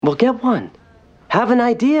Well, get one. Have an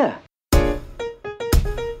idea.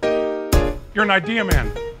 You're an idea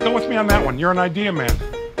man. Go with me on that one. You're an idea man.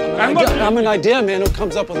 I'm an idea man who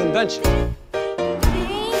comes up with invention. I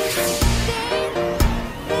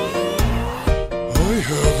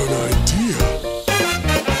have an idea.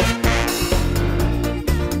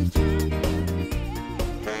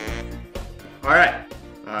 All right.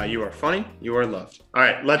 You are funny. You are loved. All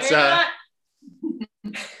right. Let's.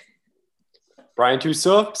 Brian 2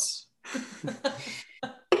 sucks.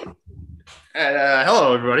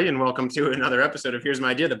 Hello, everybody, and welcome to another episode of Here's My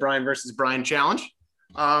Idea, the Brian versus Brian Challenge.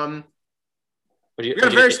 We got a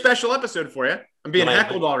very special episode for you. I'm being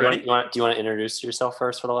heckled already. Do you want to introduce yourself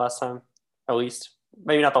first for the last time, at least?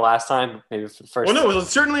 Maybe not the last time, maybe for the first. Well, no, it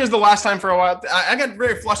certainly is the last time for a while. I got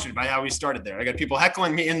very flustered by how we started there. I got people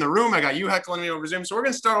heckling me in the room. I got you heckling me over Zoom. So we're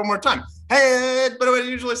going to start one more time. Hey, what do I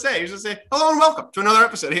usually say? I usually say, hello and welcome to another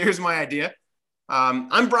episode. Here's My Idea.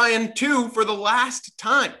 I'm Brian 2 for the last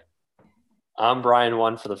time. I'm Brian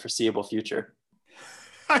 1 for the foreseeable future.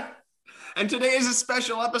 And today is a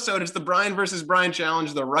special episode. It's the Brian versus Brian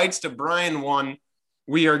Challenge, the rights to Brian 1.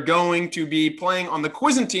 We are going to be playing on the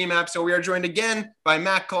Quizzin' app, so we are joined again by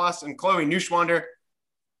Matt Kloss and Chloe Neuschwander.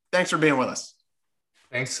 Thanks for being with us.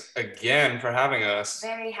 Thanks again for having us.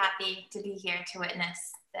 Very happy to be here to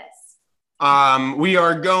witness this. We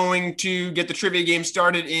are going to get the trivia game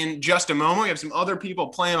started in just a moment. We have some other people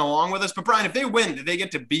playing along with us. But Brian, if they win, do they get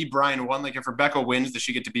to be Brian 1? Like if Rebecca wins, does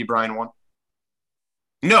she get to be Brian 1?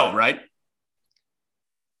 No, right?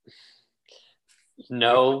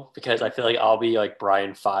 No, because I feel like I'll be like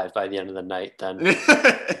Brian 5 by the end of the night then.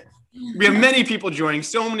 We have many people joining,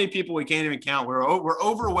 so many people we can't even count. We're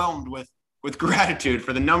overwhelmed with gratitude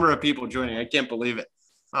for the number of people joining. I can't believe it.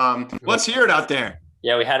 Let's hear it out there.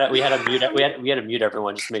 Yeah, we had to mute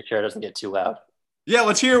everyone just to make sure it doesn't get too loud. Yeah,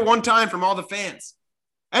 let's hear it one time from all the fans.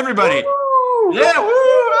 Everybody. Woo! Yeah,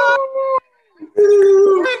 woo!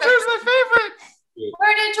 Winter's my favorite. We're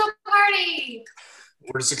a neutral party.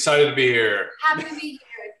 We're just excited to be here. Happy to be here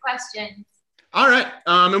with questions. All right.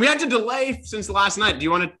 And we had to delay since last night. Do you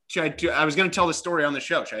want to I was going to tell the story on the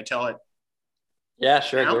show. Should I tell it? Yeah,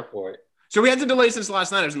 sure. Now? Go for it. So we had to delay since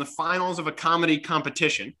last night. I was in the finals of a comedy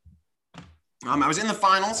competition. I was in the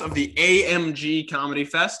finals of the AMG Comedy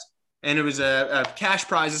Fest, and it was a cash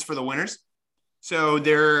prizes for the winners. So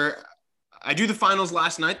I do the finals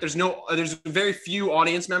last night. There's very few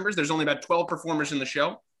audience members. There's only about 12 performers in the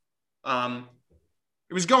show.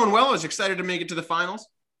 It was going well. I was excited to make it to the finals.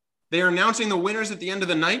 They are announcing the winners at the end of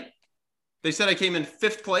the night. They said I came in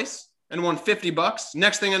 5th place and won $50.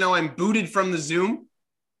 Next thing I know, I'm booted from the Zoom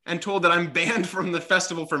and told that I'm banned from the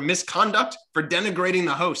festival for misconduct, for denigrating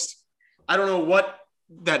the host. I don't know what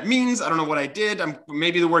that means. I don't know what I did.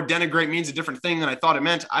 Maybe the word denigrate means a different thing than I thought it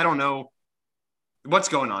meant. I don't know what's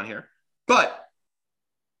going on here. But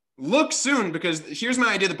look soon, because Here's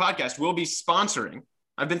My Idea, the podcast will be sponsoring.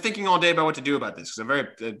 I've been thinking all day about what to do about this because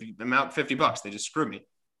I'm out $50. They just screwed me.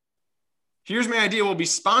 Here's My Idea will be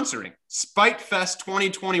sponsoring Spite Fest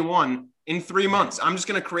 2021 in 3 months. I'm just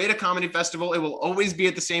going to create a comedy festival. It will always be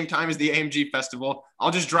at the same time as the AMG festival.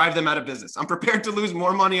 I'll just drive them out of business. I'm prepared to lose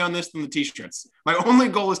more money on this than the t-shirts. My only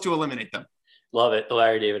goal is to eliminate them. Love it. The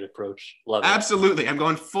Larry David approach. Love it. Absolutely. I'm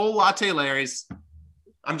going full latte Larry's.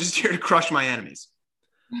 I'm just here to crush my enemies.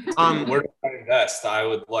 Where do I invest? I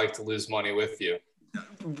would like to lose money with you.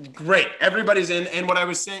 Great. Everybody's in. And what I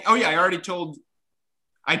was saying, I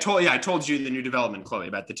told you the new development, Chloe,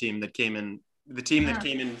 about the team that came in. The team that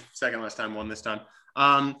came in second last time won this time.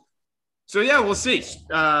 So yeah, we'll see.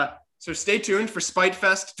 So stay tuned for Spite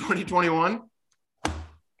Fest 2021.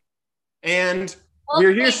 And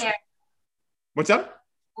we're here. What's up?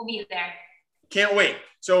 We'll be there. Can't wait.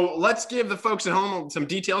 So let's give the folks at home some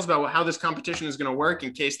details about how this competition is going to work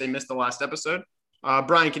in case they missed the last episode.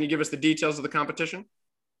 Brian, can you give us the details of the competition?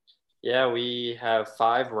 Yeah, we have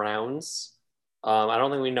 5 rounds. I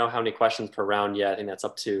don't think we know how many questions per round yet. I think that's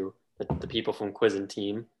up to the people from Quizzin'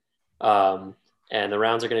 team. And the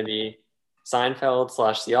rounds are going to be Seinfeld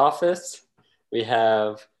 / The Office. We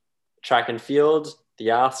have track and field, the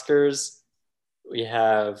Oscars. We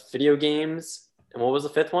have video games. And what was the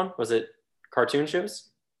 5th one? Was it cartoon shows?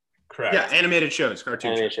 Correct. Yeah, animated shows,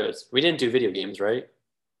 cartoon shows. We didn't do video games, right?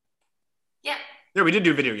 Yeah. Yeah, we did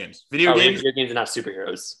do video games. Video games are not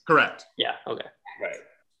superheroes. Correct. Yeah, okay. Right.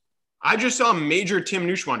 I just saw Major Tim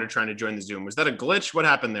Neuschwander trying to join the Zoom. Was that a glitch? What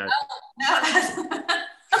happened there? No, that's what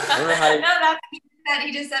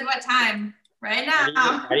he just said what time. Right now.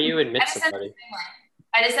 How do you admit somebody?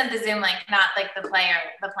 I just sent the Zoom link, not like the playing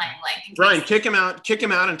link. Brian, kick him out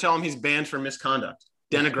and tell him he's banned for misconduct.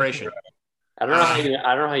 Denigration. I don't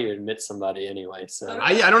know how you admit somebody anyway. So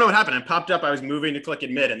I don't know what happened. It popped up. I was moving to click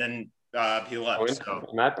admit, and then he left. So.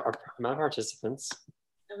 My participants.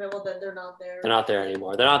 Okay, well then they're not there. They're not there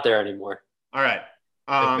anymore. All right.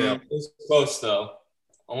 It was close though.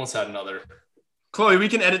 Almost had another. Chloe, we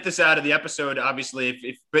can edit this out of the episode,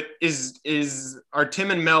 obviously. But are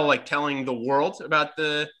Tim and Mel like telling the world about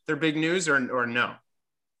their big news or no?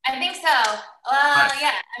 I think so.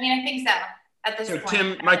 Yeah. I mean, I think so. At this point.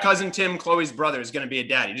 Tim, my cousin Tim, Chloe's brother, is going to be a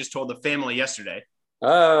dad. He just told the family yesterday.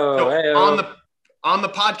 Oh, so on the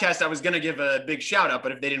podcast, I was going to give a big shout out,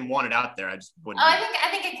 but if they didn't want it out there, I just wouldn't. I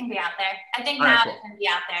think it can be out there. I think now it can be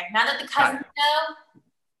out there. Now that the cousins know,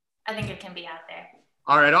 I think it can be out there.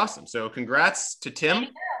 All right, awesome. So congrats to Tim.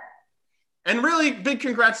 And really big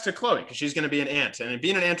congrats to Chloe because she's going to be an aunt. And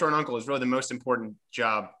being an aunt or an uncle is really the most important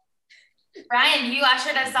job. Brian, you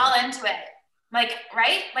ushered us all into it. Like,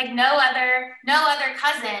 right? Like no other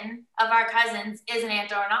cousin of our cousins is an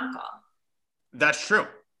aunt or an uncle. That's true.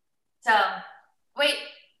 So, wait.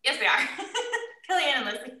 Yes, we are. Killian and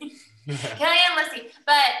Lissy.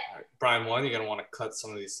 But Brian, you're going to want to cut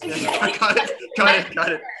some of these things.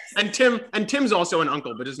 Got it. And Tim's also an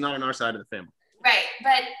uncle, but is not on our side of the family. Right.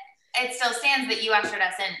 But it still stands that you ushered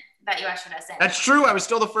us in. That's true. I was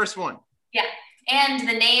still the first one. Yeah. And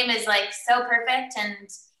the name is like so perfect and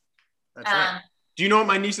that's right. Do you know what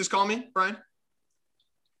my nieces call me, Brian?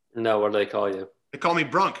 No, what do they call you? They call me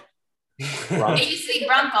Brunk. It used to be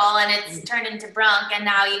Brunkle, and it's turned into Brunk, and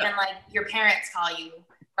now even like your parents call you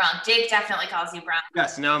Brunk. Jake definitely calls you Brunk.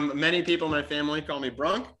 Yes, now many people in my family call me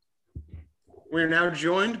Brunk. We're now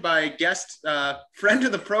joined by a guest friend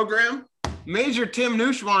of the program, Major Tim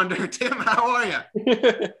Neuschwander. Tim, how are you?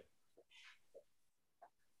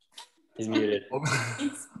 He's muted.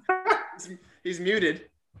 He's muted.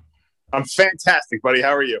 I'm fantastic, buddy.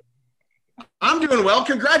 How are you? I'm doing well.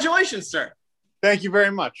 Congratulations, sir. Thank you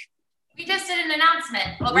very much. We just did an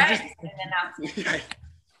announcement. Well, Brian just did an announcement.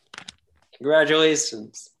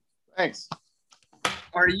 Congratulations. Thanks.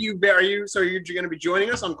 Are you so you're going to be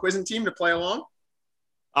joining us on Quizzing Team to play along?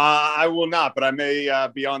 I will not, but I may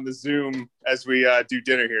be on the Zoom as we do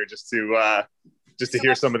dinner here just to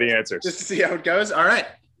hear some of the answers. Just to see how it goes. All right.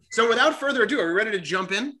 So without further ado, are we ready to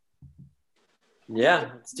jump in? Yeah,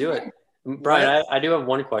 let's do it. Brian, I do have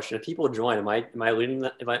one question. If people join, am I leaving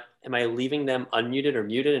them unmuted or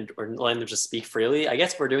muted or letting them just speak freely? I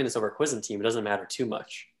guess if we're doing this over Quizzing Team, it doesn't matter too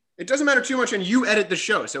much. It doesn't matter too much, and you edit the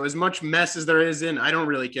show, so as much mess as there is in, I don't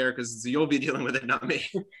really care because you'll be dealing with it, not me.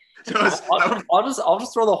 So I'll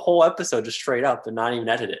just throw the whole episode just straight up and not even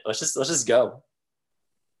edit it. Let's just go.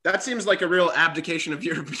 That seems like a real abdication of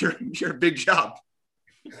your big job.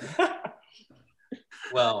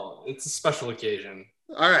 Well, it's a special occasion.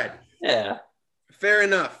 All right. Yeah. Fair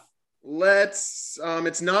enough. Let's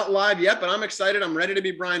it's not live yet, but I'm excited. I'm ready to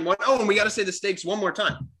be Brian 1. Oh, and we got to say the stakes one more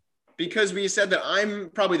time because we said that I'm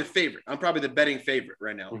probably the favorite. I'm probably the betting favorite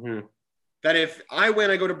right now. Mm-hmm. That if I win,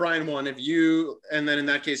 I go to Brian 1. If you, and then in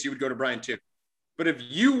that case, you would go to Brian 2. But if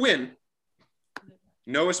you win,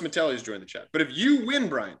 Noah Smatelli has joined the chat. But if you win,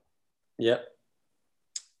 Brian, yep,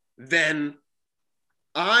 then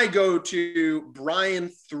I go to Brian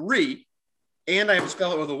 3, and I have to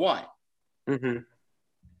spell it with a Y. Mm-hmm.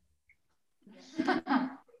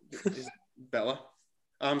 Bella.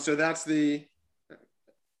 So that's the.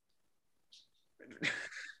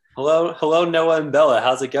 Hello, Noah and Bella.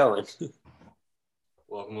 How's it going?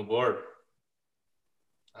 Welcome aboard.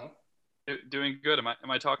 Doing good. Am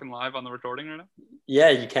I talking live on the recording right now? Yeah,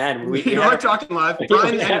 you can. We are talking live.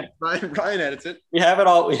 Brian edits it. We have it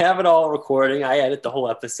all recording. I edit the whole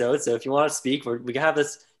episode. So if you want to speak, we can have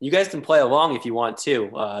this. You guys can play along if you want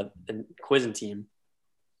to. And Quizzing Team.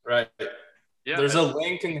 Right. Yeah. There's a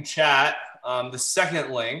link in the chat. The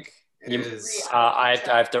second link is. I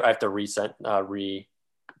have to reset.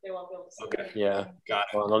 They won't be able to see Okay. Yeah. Got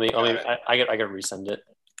it. Well, let me. I got to resend it.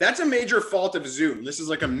 That's a major fault of Zoom. This is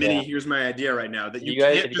like a mini. Yeah. Here's my idea right now that you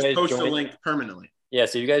guys, can't just post a link permanently. Yeah,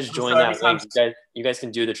 so you guys join that link. You guys can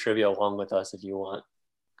do the trivia along with us if you want.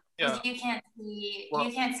 Yeah. You can't see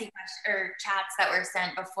chats that were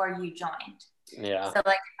sent before you joined. Yeah. So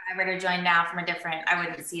like if I were to join now from a different, I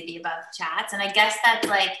wouldn't see the above chats, and I guess that's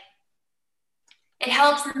like. It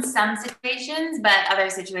helps in some situations, but other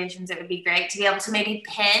situations it would be great to be able to maybe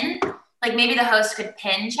pin, like maybe the host could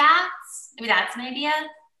pin chats. Maybe that's an idea.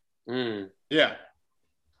 Yeah.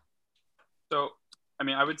 So, I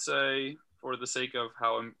mean, I would say for the sake of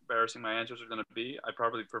how embarrassing my answers are going to be, I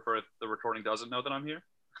probably prefer the recording doesn't know that I'm here.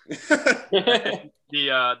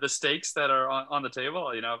 The stakes that are on the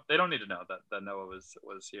table, you know, they don't need to know that Noah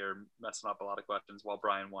was here messing up a lot of questions while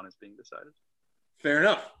Brian 1 is being decided. Fair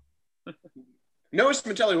enough. Noah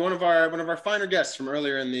Smitelli, one of our finer guests from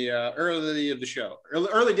earlier in the early days of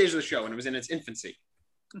the show when it was in its infancy.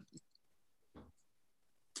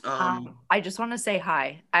 I just want to say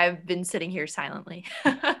hi. I've been sitting here silently.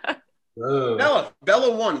 Bella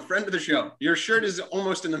 1, friend of the show. Your shirt is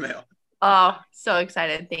almost in the mail. Oh, so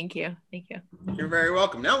excited. Thank you. You're very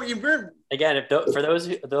welcome. Now you've been Again, for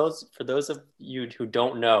those of you who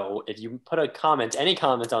don't know, if you put any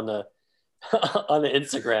comment on the on the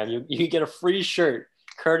Instagram, you get a free shirt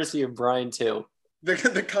courtesy of Brian too.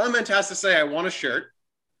 The comment has to say, "I want a shirt."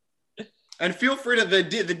 And feel free to, the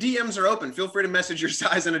DMs are open. Feel free to message your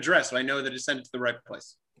size and address so I know that it's sent to the right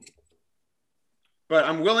place. But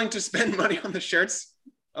I'm willing to spend money on the shirts.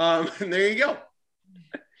 And there you go.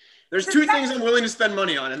 There's 2 things I'm willing to spend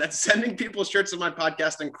money on, and that's sending people shirts of my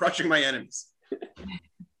podcast and crushing my enemies.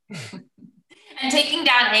 And taking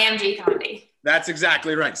down AMG comedy. That's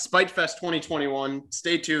exactly right. Spitefest 2021.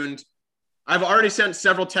 Stay tuned. I've already sent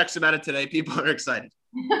several texts about it today. People are excited.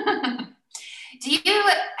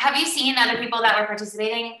 Have you seen other people that were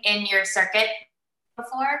participating in your circuit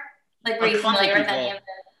before? Like, were you familiar with any of them?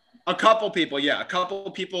 A couple people, yeah. A couple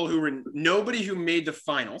people nobody who made the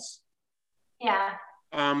finals. Yeah.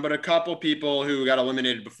 But a couple people who got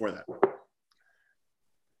eliminated before that.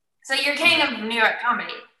 So you're king of New York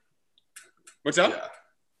comedy. What's up?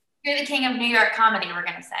 You're the king of New York comedy, we're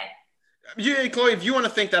going to say. Yeah, Chloe, if you want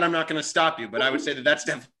to think that, I'm not going to stop you, but I would say that that's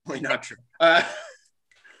definitely not true.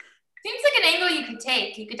 Seems like an angle you could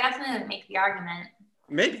take. You could definitely make the argument.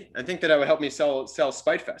 Maybe. I think that would help me sell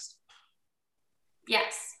Spitefest.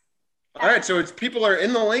 Yes. All right, so people are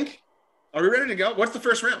in the link. Are we ready to go? What's the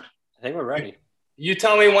first round? I think we're ready. You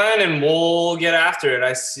tell me when, and we'll get after it.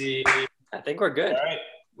 I see. I think we're good. All right.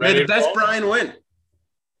 May the best Brian win.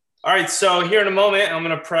 All right, so here in a moment, I'm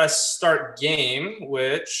going to press start game,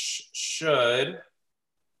 which should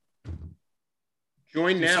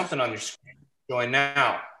join now. Something on your screen. Join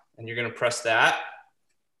now. And you're going to press that.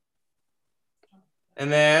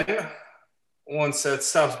 And then once that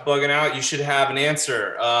stops bugging out, you should have an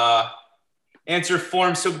answer. Answer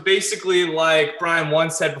form. So basically, like Brian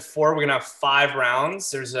once said before, we're going to have 5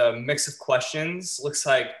 rounds. There's a mix of questions. Looks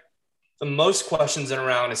like the most questions in a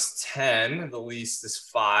round is 10. The least is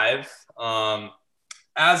 5.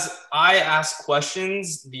 As I ask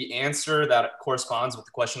questions, the answer that corresponds with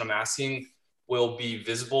the question I'm asking will be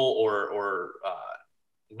visible or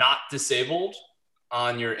not disabled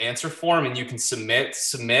on your answer form, and you can submit.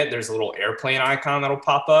 There's a little airplane icon that'll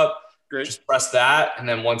pop up. Great. Just press that, and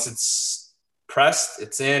then once it's pressed,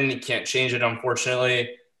 it's in. You can't change it,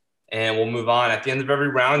 unfortunately, and we'll move on. At the end of every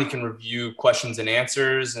round, you can review questions and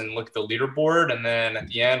answers and look at the leaderboard, and then at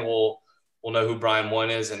the end, we'll know who Brian 1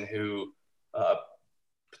 is and who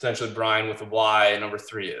potentially Brian with a Y number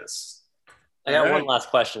 3 is. I got one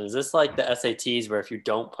last question. Is this like the SATs where if you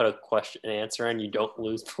don't put a question and answer in, you don't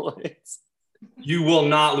lose points? You will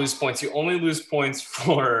not lose points. You only lose points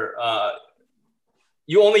for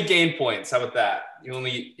you only gain points. How about that? You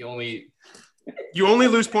only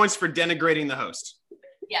lose points for denigrating the host.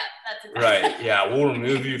 Yeah, that's exactly right. Yeah, we'll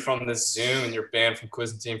remove you from this Zoom and you're banned from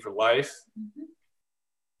Quiz and Team for life. Mm-hmm.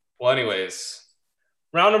 Well, anyways,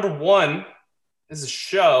 round number 1 is a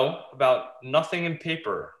show about nothing in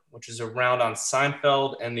paper, which is a round on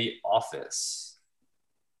Seinfeld and The Office.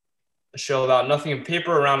 A show about nothing in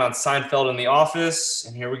paper, a round on Seinfeld and The Office.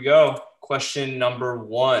 And here we go. Question number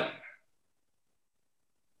 1.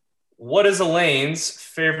 What is Elaine's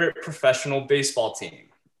favorite professional baseball team?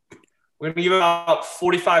 We're going to give about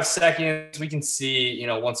 45 seconds. We can see,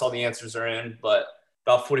 once all the answers are in, but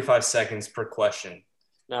about 45 seconds per question.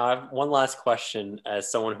 Now, I have one last question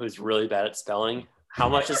as someone who's really bad at spelling. How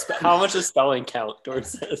much does spelling count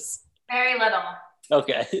towards this? Very little.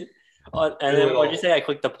 Okay. And then what did you say? I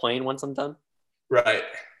click the plane once I'm done? Right.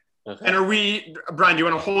 Okay. And are we, Brian, do you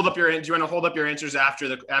want to hold up your answers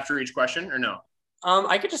after each question or no?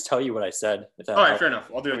 I could just tell you what I said. All right, fair enough.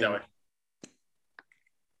 I'll do it that way.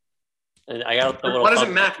 And I got the little. Why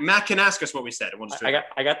doesn't Mac can ask us what we said?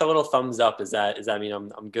 I got the little thumbs up. Does that mean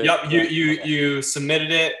I'm good? Yep. You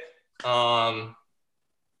submitted it.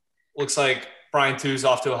 Looks like Brian 2's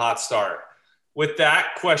off to a hot start. With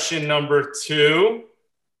that, question number 2.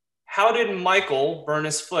 How did Michael burn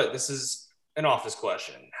his foot? This is an office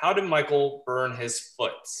question. How did Michael burn his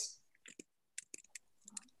foot?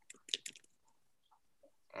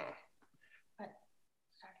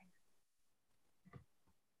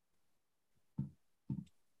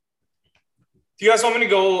 Do you guys want me to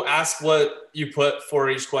go ask what you put for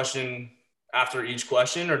each question after each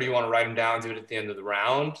question, or do you want to write them down and do it at the end of the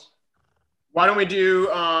round? Why don't we do,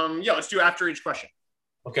 let's do after each question.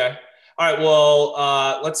 Okay. All right,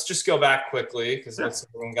 well, let's just go back quickly because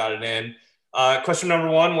everyone got it in. Question number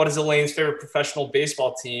 1, what is Elaine's favorite professional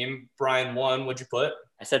baseball team? Brian 1, what'd you put?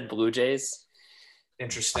 I said Blue Jays.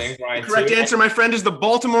 Interesting. Brian Correct 2. answer, my friend, is the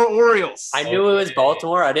Baltimore Orioles. I knew it was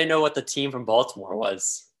Baltimore. I didn't know what the team from Baltimore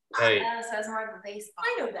was. Hey. Oh, so it's more of a baseball.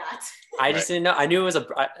 I know that. I just didn't know. I knew it was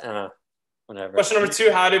I don't know. Whatever. Question number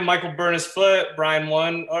 2, how did Michael burn his foot? Brian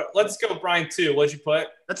 1. Or let's go Brian 2. What'd you put?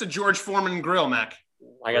 That's a George Foreman grill, Mac.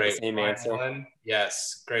 I got Great. the same Brian answer. 1.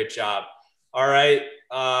 Yes, great job. All right,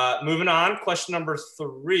 moving on. Question number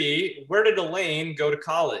 3, where did Elaine go to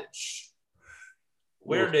college?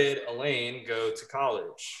 Where did Elaine go to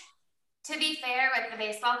college? To be fair with the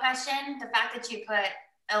baseball question, the fact that you put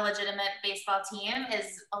a legitimate baseball team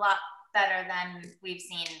is a lot better than we've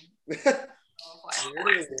seen.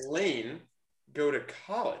 Where did Elaine go to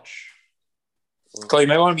college? Chloe,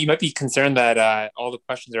 you might be concerned that all the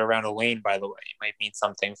questions are around Elaine, by the way. It might mean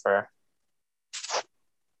something for her.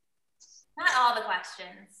 Not all the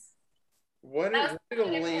questions. Where did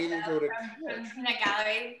Elaine go to from Peanut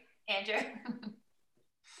Gallery, Andrew?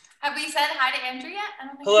 Have we said hi to Andrew yet? I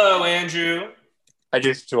don't think Hello, we have. Andrew. I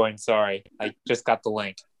just joined. Sorry, I just got the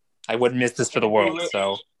link. I wouldn't miss this for the world.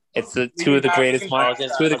 So it's two of the greatest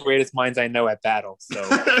minds I know at battle. So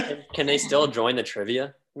Can they still join the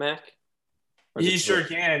trivia, Mac? He sure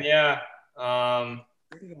can. Yeah. Andrew,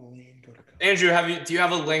 do you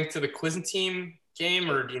have a link to the Quizzing Team game,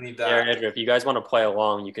 or do you need that? Yeah, Andrew, if you guys want to play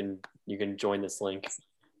along, you can join this link.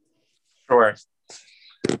 Sure.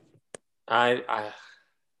 I'm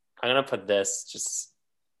gonna put this. Just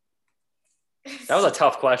that was a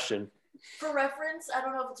tough question. For reference, I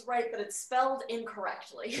don't know if it's right, but it's spelled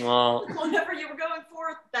incorrectly. Well, Whatever you were going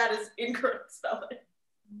for, that is incorrect spelling.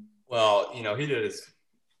 Well, he did his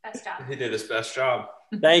best job. He did his best job.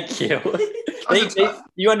 Thank you.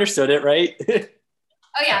 You understood it, right?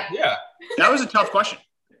 Oh yeah. Yeah. That was a tough question.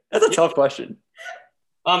 That's a tough question.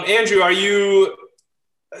 Andrew, are you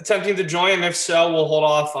attempting to join? If so, we'll hold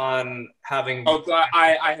off on having. Oh,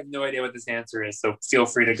 I have no idea what this answer is, so feel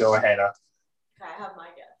free to go ahead. I have my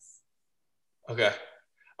guess. Okay.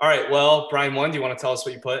 All right. Well, Brian 1, do you want to tell us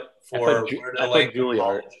what you put for? I put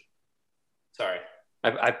Juilliard. Sorry.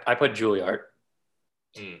 I put Juilliard.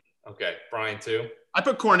 Okay. Brian 2. I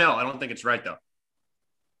put Cornell. I don't think it's right though.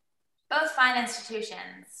 Both fine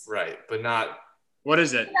institutions. Right, but not. What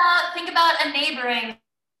is it? Think about a neighboring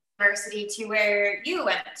university to where you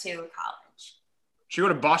went to college. She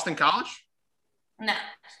went to Boston College? No.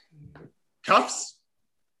 Tufts?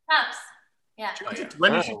 Tufts. Yeah.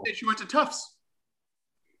 When did she say she went to Tufts?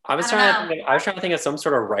 I was trying to think of some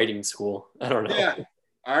sort of writing school. I don't know. Yeah.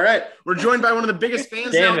 All right. We're joined by one of the biggest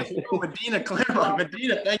fans Damn now, it. Medina Claremont.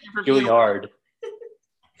 Medina, thank you for being Juilliard.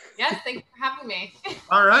 Yes, thank you for having me.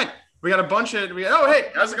 All right. We got a bunch of oh hey,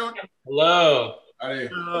 how's it going? Hello.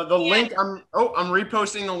 The link I'm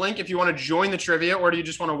reposting the link if you want to join the trivia, or do you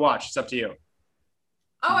just want to watch? It's up to you.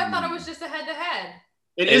 Oh, I thought it was just a head-to-head.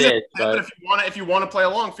 It is, but if you want to play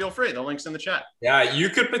along, feel free. The link's in the chat. Yeah, you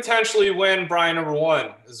could potentially win Brian number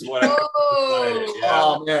 1. Is what.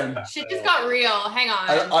 Oh, man. Shit just got real. Hang on.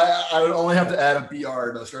 I would only have to add a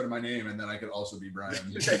BR to the start of my name, and then I could also be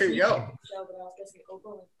Brian. There you go.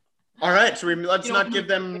 All right, so let's not give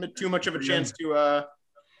them too much of a chance to.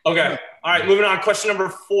 Okay. All right, moving on. Question number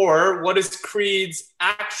 4. What is Creed's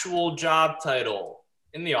actual job title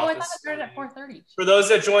in the Oh, I office? thought it started at 4:30. For those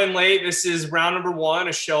that joined late, this is round number 1,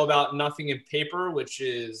 a show about nothing in paper, which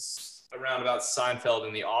is a round about Seinfeld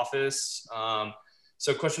in the office.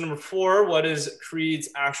 So question number 4, what is Creed's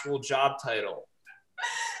actual job title?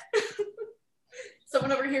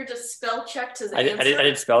 Someone over here just spell checked his I answer.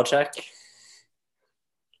 did spell check.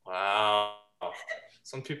 Wow.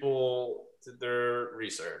 Some people did their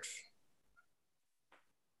research.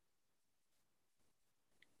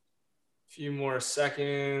 A few more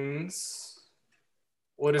seconds.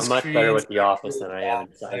 What is I'm much better Creed's with The Office than I am in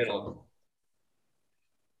actual Seinfeld.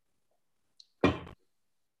 title?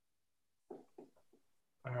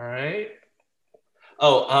 All right.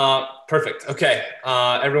 Oh, perfect. Okay.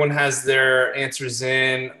 Everyone has their answers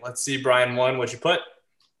in. Let's see, Brian 1, what'd you put?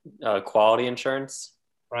 Quality insurance.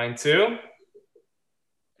 Brian 2.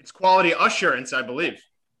 It's quality assurance, I believe.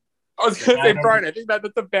 I was going to say, Brian, I think that's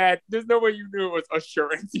a bad. There's no way you knew it was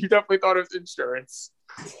assurance. You definitely thought it was insurance.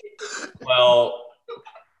 Well,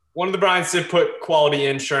 one of the Brians did put quality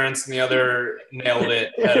insurance, and the other nailed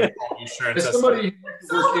it at quality insurance. As somebody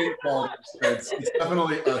who's working in quality assurance, it's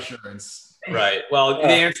definitely assurance. Right. Well, the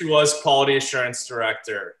answer was quality assurance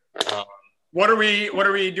director. What are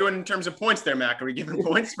we doing in terms of points there, Mac? Are we giving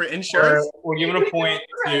points for insurance? We're giving a point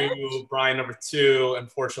to Brian number 2.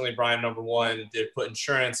 Unfortunately, Brian number 1 did put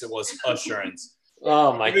insurance. It was assurance.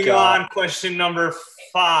 Oh my Moving God. on, question number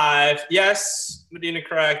 5. Yes, Medina,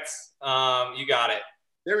 correct. You got it.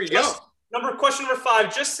 There we go. Question number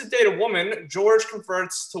 5. Just to date a woman, George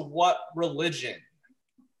converts to what religion?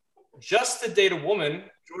 Just to date a woman,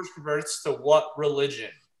 George converts to what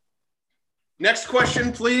religion? Next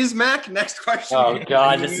question, please, Mac. Next question. Oh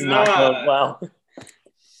God, this is not going well.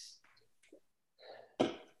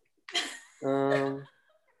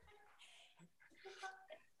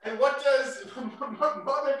 And what does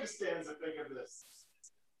Mother Costanza think of this?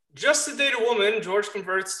 Just to date a woman, George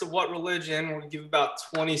converts to what religion? We'll give about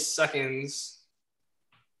 20 seconds.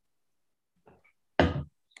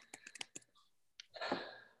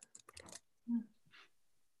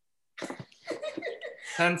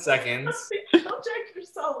 10 seconds. Don't check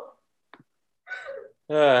yourself.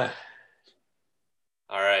 All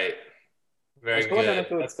right. Very good.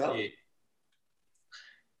 Let's see.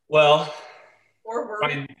 Well,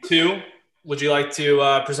 Brian 2, would you like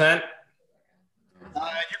to present?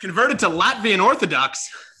 You converted to Latvian Orthodox.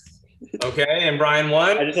 Okay, and Brian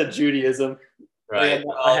 1? I just had Judaism. Right.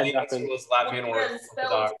 I had The answer nothing. was Latvian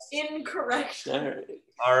Orthodox. Incorrect.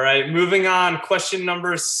 All right, moving on. Question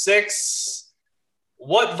number 6.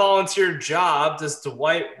 What volunteer job does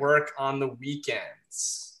Dwight work on the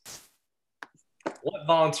weekends? What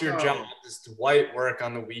volunteer job does Dwight work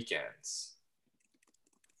on the weekends?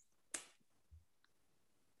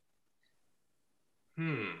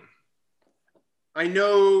 I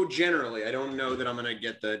know generally. I don't know that I'm going to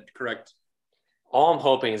get the correct. All I'm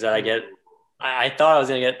hoping is that I thought I was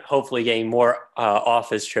going to hopefully getting more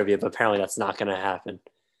office trivia, but apparently that's not going to happen.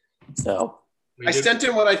 So I sent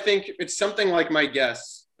in what I think it's something like my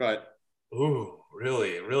guess, but. Ooh,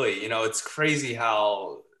 really? You know, it's crazy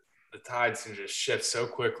how the tides can just shift so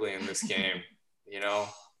quickly in this game. You know,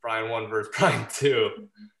 Brian 1 versus Brian 2.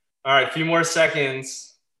 All right, a few more seconds.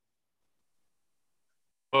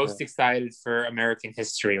 Most excited for American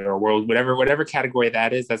history or world, whatever category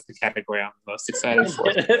that is. That's the category I'm most excited for.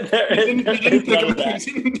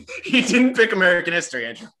 He didn't pick American history,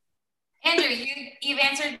 Andrew. Andrew, you've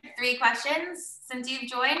answered 3 questions since you've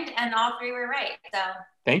joined, and all 3 were right. So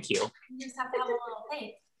Thank you. you just have to have a little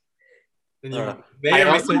faith. I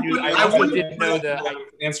also didn't know that I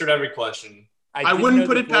answered every question. I wouldn't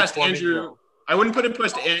put it past Andrew. I wouldn't put it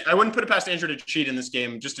past Andrew to cheat in this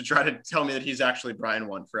game just to try to tell me that he's actually Brian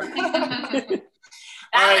 1 forever. All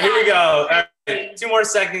right, here we go. All right, 2 more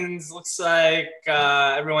seconds. Looks like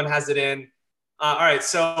everyone has it in. All right,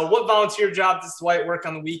 so what volunteer job does Dwight work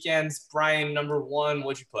on the weekends? Brian, number 1,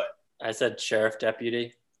 what'd you put? I said sheriff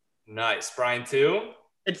deputy. Nice. Brian 2?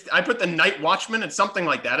 I put the night watchman. It's something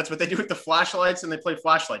like that. It's what they do with the flashlights, and they play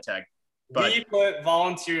flashlight tag. But We put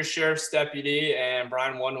volunteer sheriff's deputy, and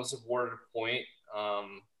Brian 1 was awarded a point.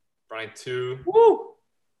 Brian 2. Woo!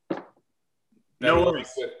 No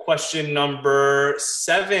worries. With question number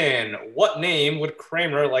 7. What name would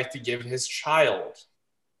Kramer like to give his child?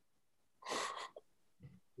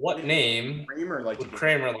 What name would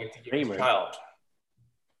Kramer like to give his child?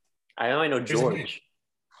 I only know Here's a hint. George.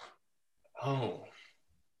 Oh.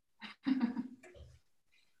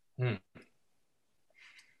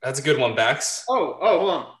 That's a good one, Bex. Oh, hold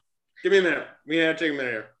on. Give me a minute. We have to take a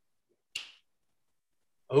minute here.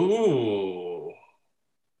 Ooh.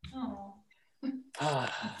 Oh.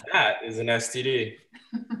 That is an STD.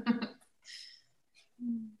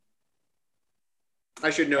 I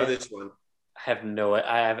should know this one.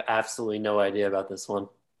 I have absolutely no idea about this one.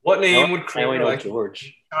 What name would I Kramer only know like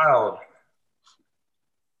George. child?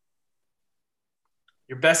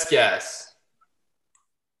 Your best guess.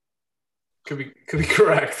 Could be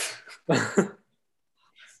correct. 1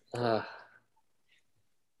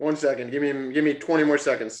 second. Give me 20 more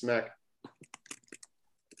seconds, Smack.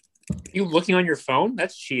 You looking on your phone?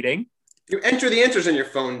 That's cheating. You enter the answers in your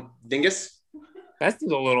phone, dingus. That's a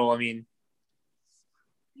little. I mean,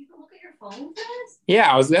 You can look at your phone first?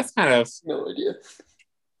 yeah. That's kind of. No idea.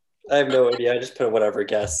 I have no idea. I just put whatever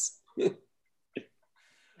guess. All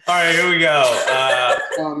right, here we go. Yeah.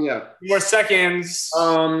 2 more seconds.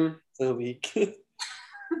 So weak.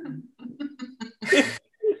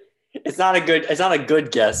 It's not a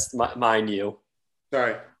good guess, mind you.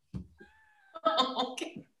 Sorry.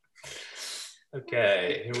 Okay.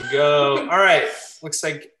 Okay, here we go. All right, looks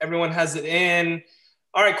like everyone has it in.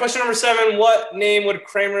 All right, question number 7. What name would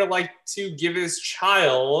Kramer like to give his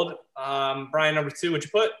child? Brian, number 2, what'd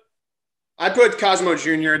you put? I put Cosmo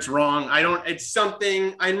Jr. It's wrong. I don't. It's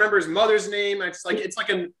something. I remember his mother's name. It's like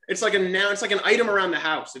a noun. It's like an item around the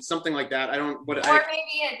house. It's something like that. I don't. What? Or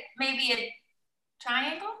maybe a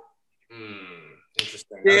triangle.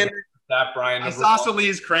 Interesting. Dan, that Brian.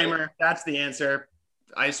 Isosceles Kramer. That's the answer.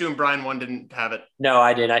 I assume Brian 1 didn't have it. No,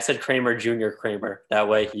 I didn't. I said Kramer Jr. Kramer. That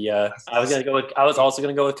way he. I was also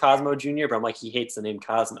gonna go with Cosmo Jr. But I'm like, he hates the name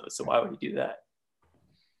Cosmo, so why would he do that?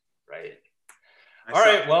 Right. All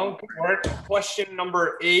right. Well, good work. Question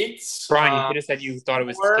number 8. Brian, you could have said you thought it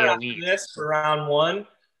was scalene. This for round 1.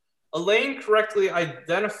 Elaine correctly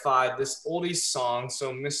identified this oldies song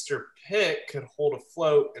so Mr. Pitt could hold a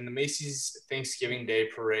float in the Macy's Thanksgiving Day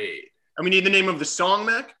Parade. And we need the name of the song,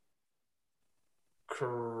 Mac?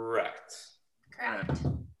 Correct. Correct.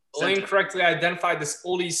 Elaine correctly identified this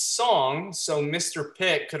oldies song so Mr.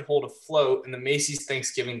 Pitt could hold a float in the Macy's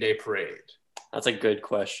Thanksgiving Day Parade. That's a good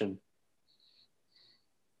question.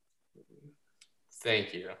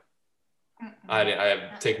 Thank you. I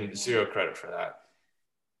have taken 0 credit for that.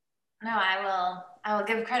 No, I will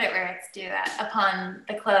give credit where it's due upon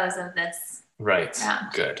the close of this. Right.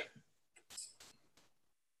 round. Good.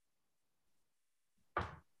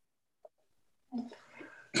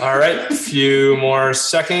 All right. A few more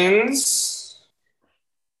seconds.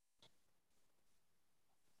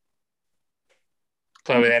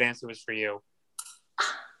 Chloe, that answer was for you.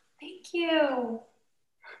 Thank you.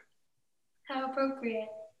 How appropriate.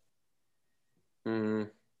 I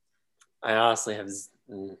honestly have.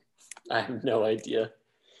 I have no idea.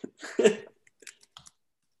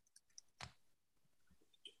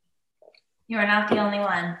 You are not the only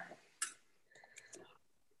one.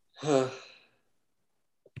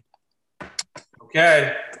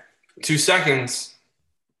 Okay. 2 seconds.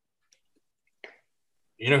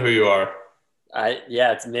 You know who you are.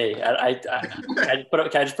 Yeah, it's me. Can I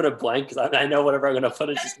just put a blank? Because I know whatever I'm gonna put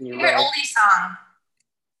is just gonna be Your wrong. oldie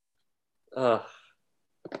song.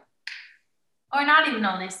 Or not even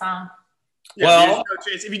oldie song. Yeah, Well- there's no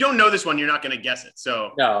chance. If you don't know this one, you're not going to guess it.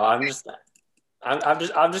 So No, I'm just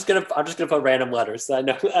gonna put random letters. So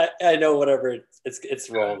I know whatever it's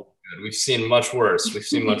wrong. We've seen much worse.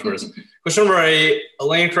 Question number 8.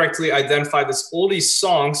 Elaine correctly identified this oldie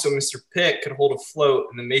song so Mr. Pitt could hold a float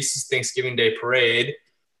in the Macy's Thanksgiving Day Parade.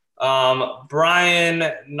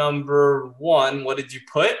 Brian, number 1, what did you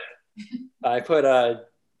put? I put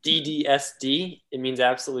DDSD. It means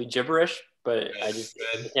absolutely gibberish, but I just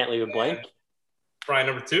can't leave it blank. Brian,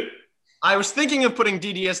 number 2. I was thinking of putting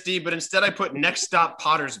DDSD, but instead I put Next Stop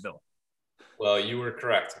Pottersville. Well, you were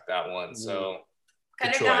correct with that one. So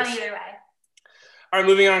Could good have gone choice. either way. All right,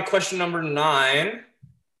 moving on. Question number 9.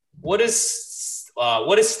 What is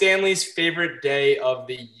Stanley's favorite day of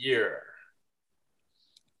the year?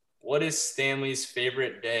 What is Stanley's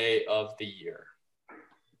favorite day of the year?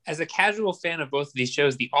 As a casual fan of both of these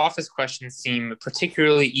shows, the Office questions seem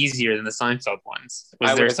particularly easier than the Seinfeld ones.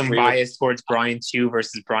 Was there some bias towards Brian 2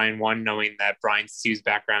 versus Brian 1, knowing that Brian 2's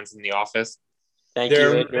background's in the Office? Thank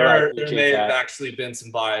you. There may have actually been some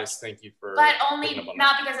bias. Thank you for. But only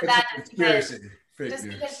not because of that, just Fake news.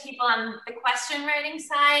 because people on the question writing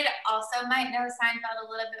side also might know Seinfeld a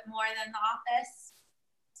little bit more than The Office.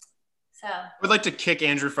 So I would like to kick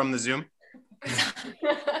Andrew from the Zoom.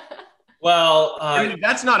 Well, I mean, if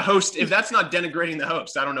that's not denigrating the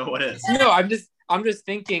host, I don't know what is. No, I'm just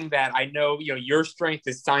thinking that I know, your strength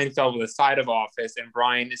is Seinfeld with a side of Office, and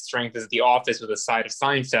Brian's strength is The Office with a side of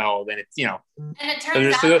Seinfeld, and it's, And it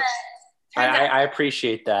turns out that I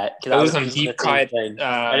appreciate that. Those are some deep cut.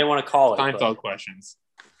 I didn't want to call it Seinfeld questions.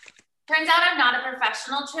 turns out I'm not a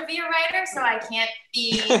professional trivia writer, so I can't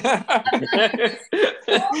be.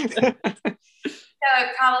 So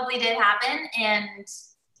it probably did happen, and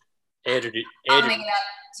Andrew, I'll make it up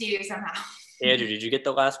to you somehow. Andrew, did you get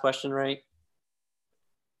the last question right?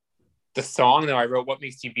 The song, though, I wrote "What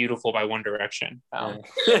Makes You Beautiful" by One Direction. All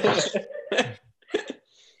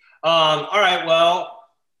right. Well,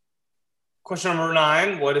 question number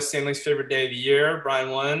 9. What is Stanley's favorite day of the year?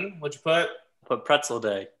 Brian 1, what'd you put? Put Pretzel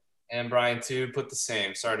Day. And Brian 2 put the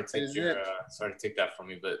same. Sorry to take that from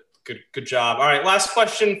you, but good job. All right. Last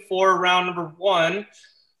question for round number 1.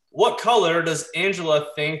 What color does Angela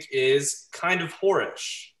think is kind of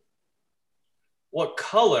whorish? What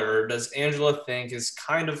color does Angela think is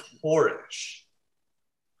kind of whorish?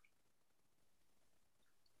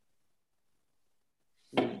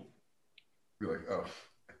 Be like, oh,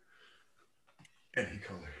 any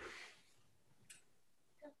color.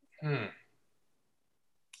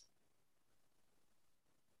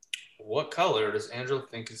 What color does Angela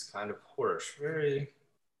think is kind of whorish?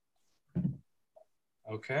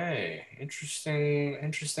 Okay. Interesting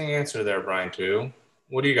answer there, Brian, too.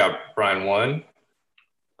 What do you got, Brian? 1?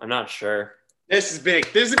 I'm not sure. This is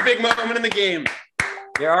big. This is a big moment in the game.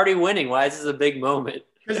 You're already winning. Why is this a big moment?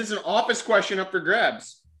 Because it's an office question up for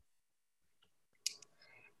grabs.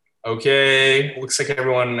 Okay, looks like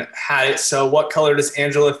everyone had it. So what color does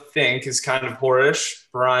Angela think is kind of whorish?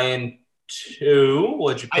 Brian, 2.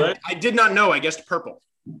 What'd you put? I did not know. I guessed purple.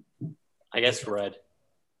 I guess red.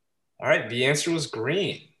 All right, the answer was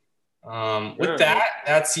green. With that,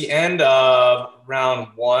 that's the end of round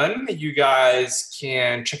 1. You guys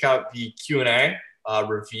can check out the Q&A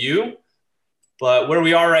review. But where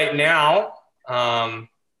we are right now,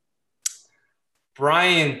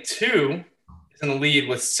 Brian 2 is in the lead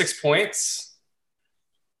with 6 points.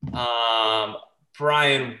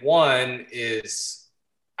 Brian 1 is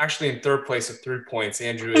actually in third place with 3 points.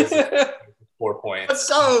 Andrew is 4 points. Let's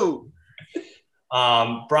go.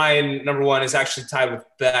 Brian, number 1, is actually tied with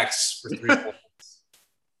Bex for 3 points.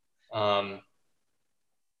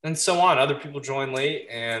 And so on. Other people join late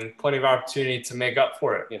and plenty of opportunity to make up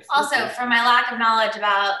for it. Also, for my lack of knowledge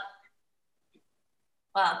about,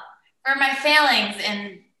 for my failings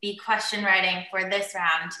in the question writing for this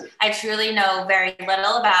round, I truly know very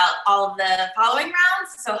little about all of the following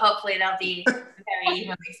rounds. So hopefully they'll be very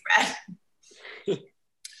evenly spread.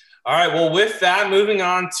 All right, well, with that, moving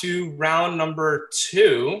on to round number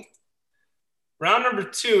 2. Round number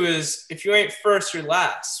 2 is if you ain't first, you're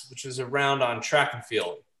last, which is a round on track and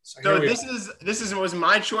field. So this was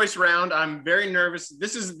my choice round. I'm very nervous.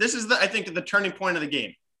 This is the I think the turning point of the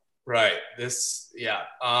game. Right. Because I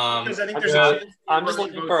think there's I'm just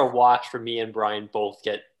looking for a watch for me and Brian both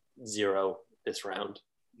get 0 this round.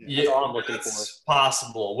 That's all I'm looking for.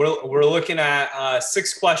 Possible. We're looking at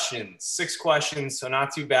 6 questions. 6 questions, so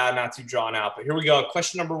not too bad, not too drawn out. But here we go.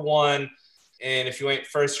 Question number 1, and if you ain't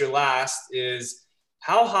first, you're last, is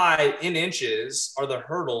how high in inches are the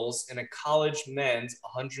hurdles in a college men's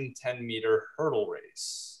 110-meter hurdle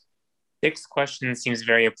race? 6 questions seems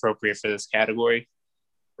very appropriate for this category.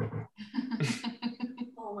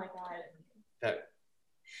 Oh my God.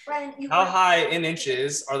 Brian, How high in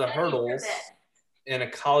inches are the hurdles in a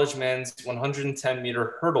college men's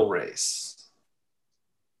 110-meter hurdle race?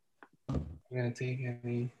 I'm going to take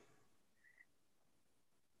any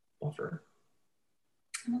offer.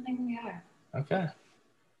 I don't think we are. Okay.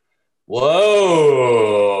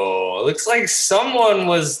 Whoa. It looks like someone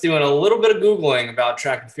was doing a little bit of Googling about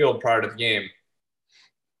track and field prior to the game.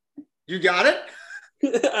 You got it?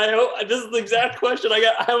 I hope this is the exact question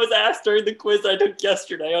I was asked during the quiz I took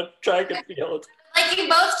yesterday on track and field. Like you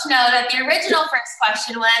both know that the original first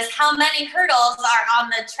question was how many hurdles are on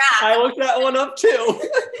the track. I looked that one up too.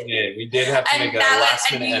 Yeah, we did have to make a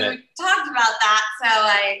last minute edit. You talked about that, so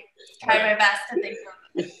I tried my best to think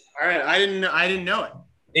of it. All right, I didn't know it.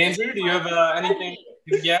 Andrew, do you have anything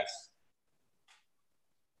to guess?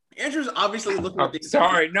 Andrew's obviously looking at the.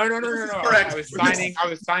 Sorry, no. Correct. I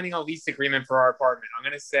was signing a lease agreement for our apartment. I'm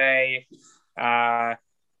gonna say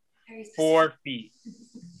 4 feet.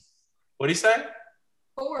 What do you say?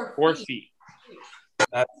 4 feet.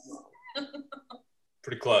 That's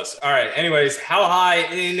pretty close. All right. Anyways, how high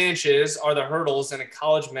in inches are the hurdles in a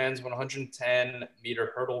college men's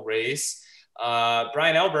 110-meter hurdle race?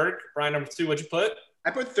 Brian Elberg, Brian number 2, what'd you put?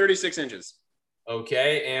 I put 36 inches.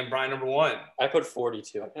 Okay, and Brian number 1. I put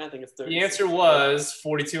 42. I kind of think it's 30. The answer was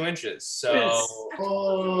 42 inches. So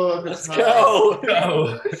let's go.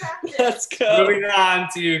 Let's go. Moving on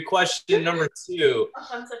to question number 2.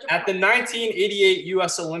 At the 1988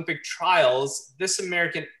 U.S. Olympic trials, this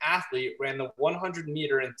American athlete ran the 100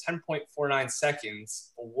 meter in 10.49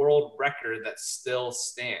 seconds, a world record that still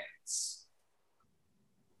stands.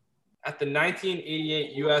 At the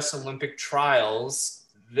 1988 U.S. Olympic trials,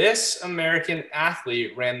 this American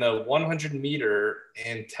athlete ran the 100 meter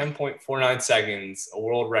in 10.49 seconds, a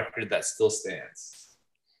world record that still stands.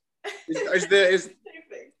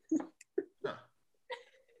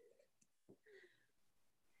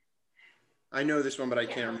 I know this one, but I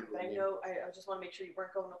can't remember. I know. I just want to make sure you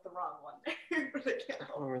weren't going with the wrong one. I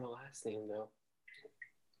don't remember the last name though.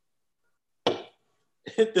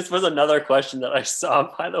 This was another question that I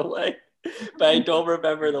saw, by the way, but I don't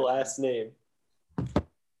remember the last name.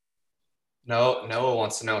 No, Noah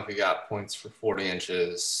wants to know if he got points for 40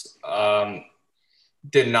 inches.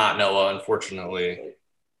 Did not, Noah, unfortunately.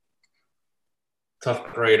 Tough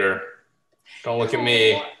grader. Don't look at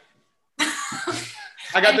me.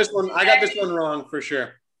 I got this one wrong for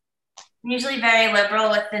sure. I'm usually very liberal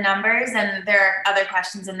with the numbers, and there are other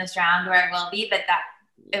questions in this round where I will be, but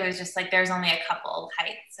it was just like there's only a couple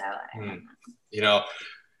heights, so I don't know. You know,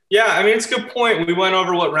 Yeah, I mean, it's a good point. We went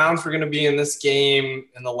over what rounds were going to be in this game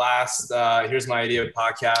in the last Here's My Idea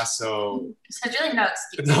podcast. So there's really no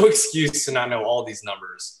excuse. No excuse to not know all these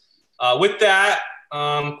numbers. With that,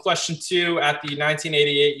 question 2. At the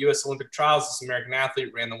 1988 U.S. Olympic Trials, this American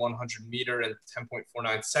athlete ran the 100 meter in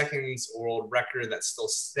 10.49 seconds, a world record that still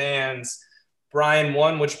stands. Brian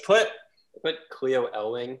 1, what'd you put? I put Cleo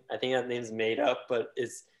Elwing. I think that name's made up, but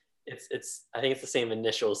it's I think it's the same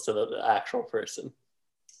initials to the actual person.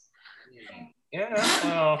 Yeah,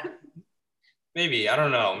 well, maybe. I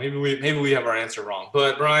don't know. Maybe we have our answer wrong.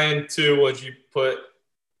 But Brian 2, what'd you put?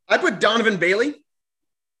 I put Donovan Bailey.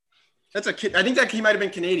 That's a kid. I think that he might have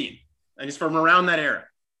been Canadian, and he's from around that era.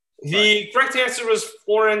 The correct answer was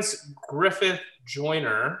Florence Griffith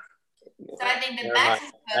Joyner. So I think the best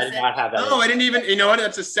is I did not have that. No, I didn't even. You know what?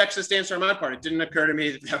 That's a sexist answer on my part. It didn't occur to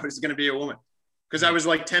me that was going to be a woman, because I was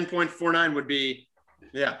like 10.49 would be.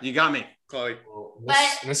 Yeah, you got me, Chloe.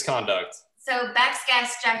 Misconduct. So Beck's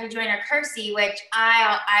guess Jackie Joyner Kersey, which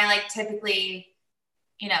I like typically,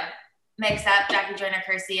 mix up Jackie Joyner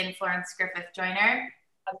Kersey and Florence Griffith Joyner.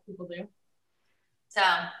 As people do. So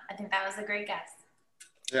I think that was a great guess.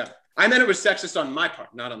 Yeah, I meant it was sexist on my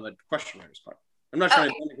part, not on the question writer's part. I'm not trying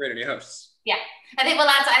to denigrate any hosts. Yeah, I think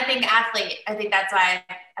athlete. I think that's why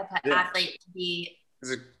I put athlete to be.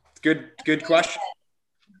 It's a good question.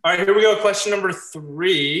 All right, here we go. Question number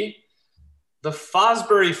 3. The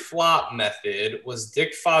Fosbury flop method was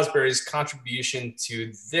Dick Fosbury's contribution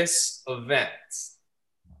to this event.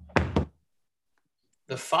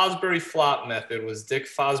 The Fosbury flop method was Dick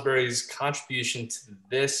Fosbury's contribution to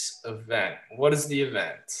this event. What is the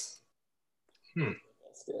event?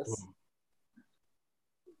 Yes.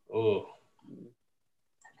 Oh.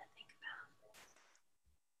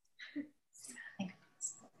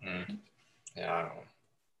 Yeah, I don't know.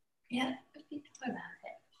 Yeah, be thought about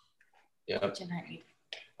it. Yep.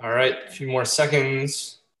 All right, a few more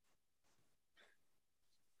seconds.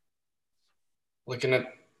 Looking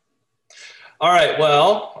at. All right,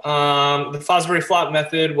 well, the Fosbury flop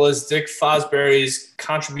method was Dick Fosbury's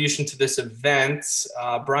contribution to this event.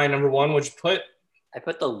 Brian, number 1, what'd you put? I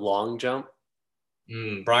put the long jump.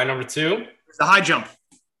 Brian, number 2? It's the high jump.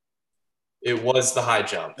 It was the high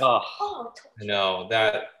jump. Oh. I know,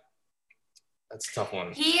 that's a tough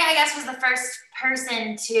one. He, I guess, was the first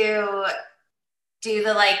person to do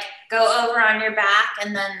the go over on your back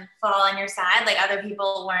and then fall on your side. Like other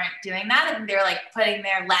people weren't doing that. I think they were putting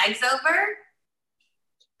their legs over.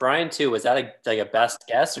 Brian 2, was that a best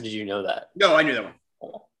guess, or did you know that? No, I knew that one.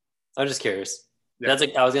 I'm just curious. Yeah.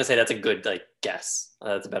 I was gonna say that's a good guess.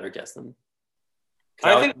 That's a better guess than.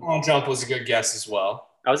 I think long jump was a good guess as well.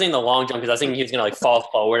 I was thinking the long jump because I was thinking he was gonna fall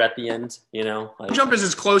forward at the end. Long jump is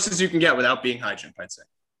as close as you can get without being high jump, I'd say.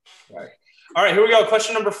 Right. All right, here we go.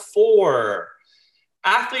 Question number 4.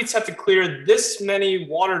 Athletes have to clear this many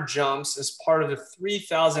water jumps as part of the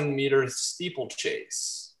 3,000 meter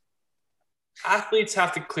steeplechase. Athletes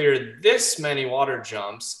have to clear this many water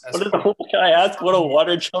jumps. Can I ask what a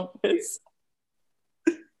water jump is?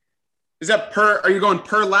 Is that are you going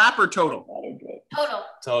per lap or total?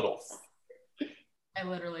 Total. I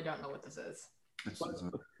literally don't know what this is.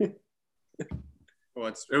 Well,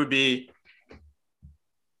 it would be.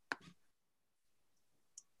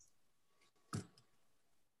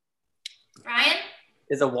 Brian?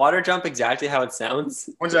 Is a water jump exactly how it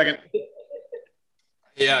sounds? 1 second.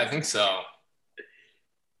 Yeah, I think so.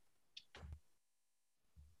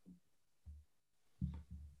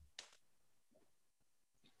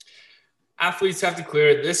 Athletes have to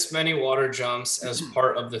clear this many water jumps as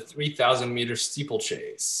part of the 3,000 meter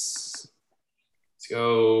steeplechase. Let's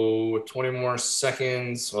go 20 more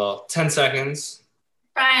seconds. Well, 10 seconds.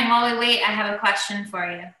 Brian, while we wait, I have a question for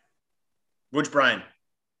you. Which Brian?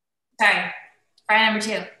 Sorry, Brian number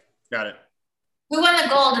 2. Got it. Who won the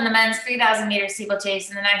gold in the men's 3,000 meter steeplechase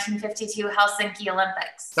in the 1952 Helsinki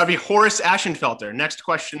Olympics? That'd be Horace Ashenfelter. Next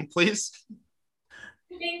question, please.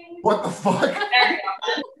 What the fuck?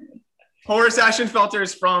 Horace Ashenfelter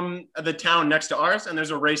is from the town next to ours, and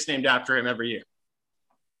there's a race named after him every year.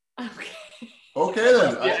 Okay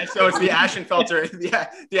then. Yeah, so it's the Ashenfelter,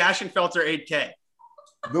 the Ashenfelter 8K.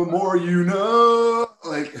 The more you know,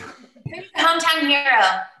 Hometown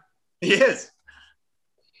hero. He is.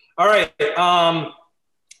 All right.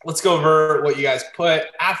 Let's go over what you guys put.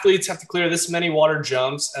 Athletes have to clear this many water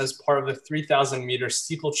jumps as part of the 3,000 meter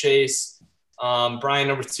steeplechase. Brian,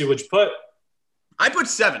 number 2, what'd you put? I put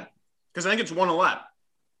 7 because I think it's 1 a lap.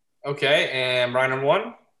 Okay. And Brian, number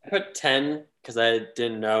 1? I put 10 because I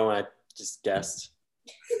didn't know. I just guessed.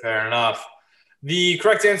 Fair enough. The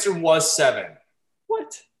correct answer was 7.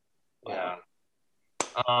 What? Yeah.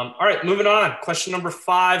 All right, moving on. Question number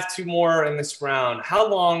 5, 2 more in this round. How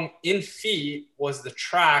long in feet was the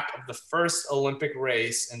track of the first Olympic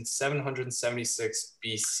race in 776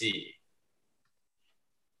 BC?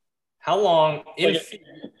 How long in feet?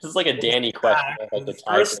 This is like a Danny question. Like The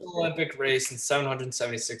first Olympic race in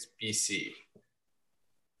 776 BC.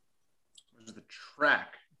 What is the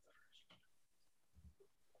track?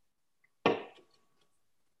 I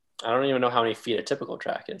don't even know how many feet a typical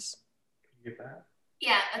track is. Can you get that?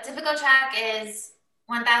 Yeah, a typical track is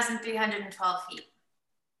 1,312 feet.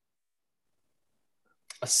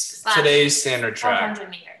 Today's standard track. 400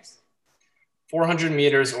 meters. 400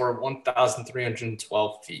 meters or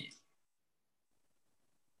 1,312 feet.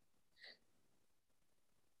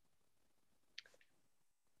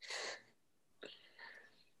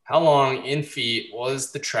 How long in feet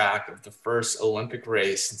was the track of the first Olympic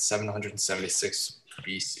race in 776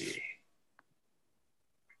 BC?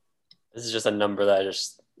 This is just a number that I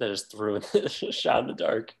just threw in the shot in the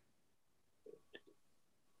dark.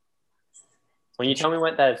 When you tell me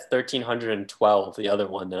what that 1,312, the other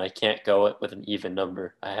one, then I can't go with an even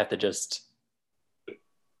number. I have to just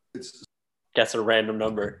guess a random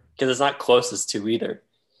number because it's not closest to either.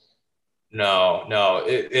 No,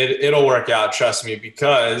 it'll work out. Trust me,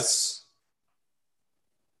 because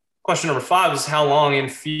question number 5 is how long in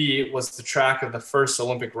feet was the track of the first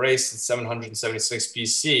Olympic race in 776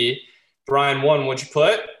 BC? Brian 1, what'd you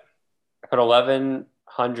put? I put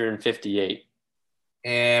 1,158.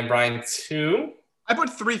 And Brian 2? I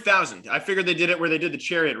put 3,000. I figured they did it where they did the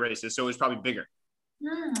chariot races, so it was probably bigger.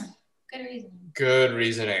 Good reason. Good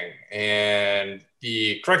reasoning. And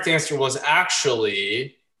the correct answer was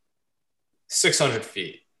actually 600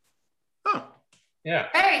 feet. Oh. Yeah.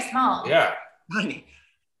 Very small. Yeah. Tiny.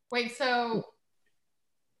 Wait, so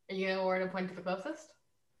are you going to award a point to the closest?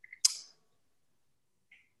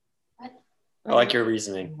 I like your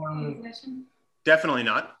reasoning. Definitely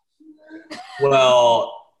not.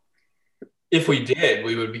 Well, if we did,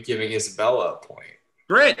 we would be giving Isabella a point.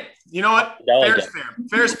 Great. You know what? That Fair was is fair.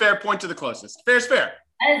 Fair is fair. Point to the closest. Fair is fair.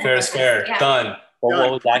 Fair is fair. Yeah. Done.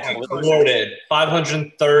 What was that? Awarded.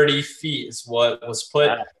 530 feet is what was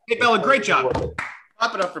put. Hey, Bella, great job.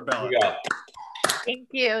 Clap it up for Bella. Here we go. Thank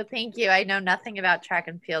you. Thank you. I know nothing about track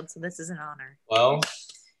and field, so this is an honor. Well,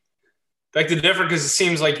 beg to differ because it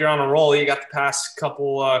seems like you're on a roll. You got the past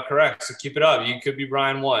couple correct, so keep it up. You could be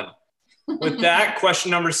Brian 1. With that,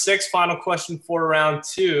 question number 6, final question for round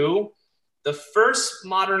 2. The first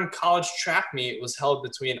modern college track meet was held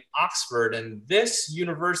between Oxford and this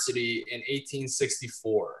university in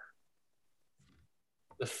 1864.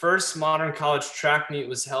 The first modern college track meet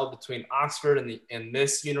was held between Oxford and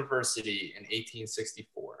this university in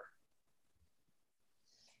 1864.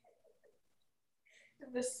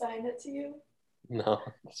 Did this sign it to you? No,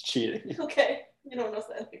 it's cheating. Okay. You don't know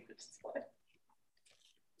that language. It's fine.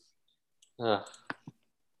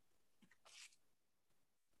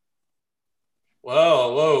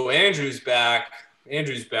 Whoa, Andrew's back.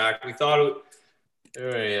 We thought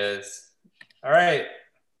there he is. All right.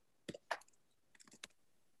 A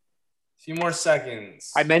few more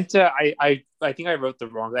seconds. I meant to, I think I wrote the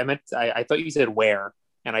wrong, I thought you said where,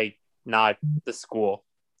 and not the school.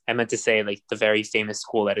 I meant to say like the very famous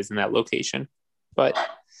school that is in that location, but.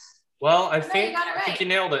 Well, I think you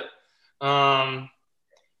nailed it.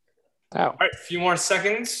 All right, a few more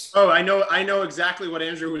seconds. Oh, I know exactly what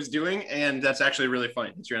Andrew was doing, and that's actually really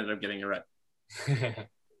funny that you ended up getting it right.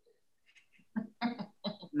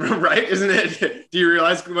 Right? Isn't it? Do you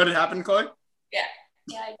realize what had happened, Chloe? Yeah.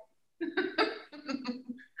 Yeah.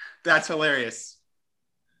 That's hilarious.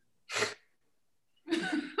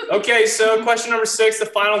 Okay, so question number 6, the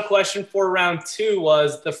final question for round 2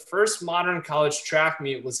 was the first modern college track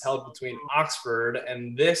meet was held between Oxford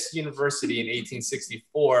and this university in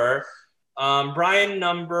 1864. Brian,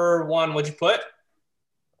 number 1, what'd you put?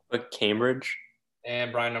 Cambridge.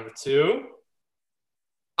 And Brian, number 2?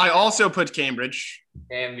 I also put Cambridge.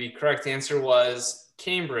 And the correct answer was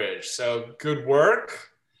Cambridge. So good work.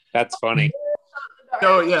 That's funny.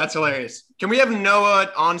 So yeah, that's hilarious. Can we have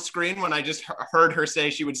Noah on screen when I just heard her say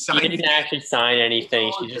she would sign? She didn't actually sign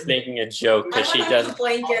anything. She's just making a joke because she doesn't.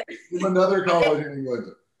 Another college in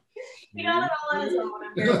England. We got it all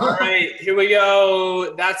in All right, here we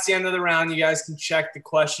go. That's the end of the round. You guys can check the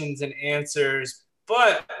questions and answers.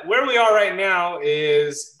 But where we are right now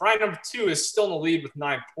is Brian number 2 is still in the lead with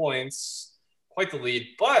 9 points. Quite the lead.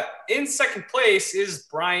 But in second place is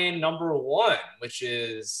Brian number 1, which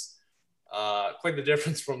is quite the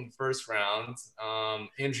difference from the first round.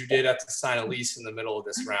 Andrew did have to sign a lease in the middle of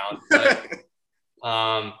this round. But,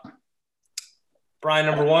 Brian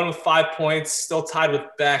number 1 with 5 points, still tied with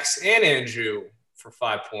Bex and Andrew for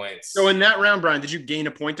 5 points. So in that round, Brian, did you gain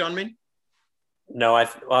a point on me? No, I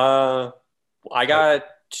got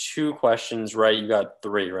 2 questions right. You got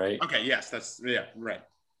 3, right? Okay, yes, right.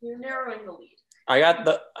 You're narrowing the lead.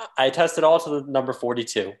 I tested all to the number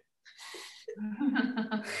 42.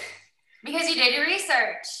 Because you did your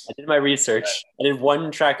research. I did my research. I did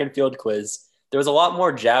 1 track and field quiz. There was a lot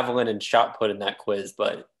more javelin and shot put in that quiz,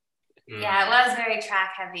 but yeah, it was very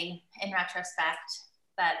track heavy in retrospect.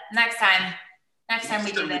 But next time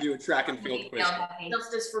we do a track and field quiz.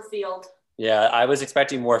 Justice for field. yeah, I was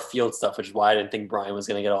expecting more field stuff, which is why I didn't think Brian was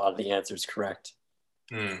going to get a lot of the answers correct.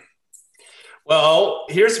 Well,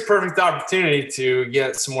 here's a perfect opportunity to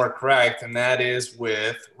get some more correct, and that is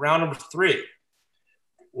with round number 3,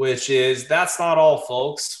 which is That's Not All,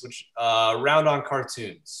 folks, which round on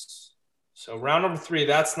cartoons. So round number 3,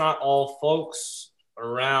 That's Not All, folks,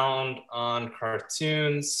 around on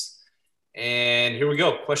cartoons. And here we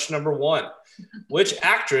go. Question number 1. Which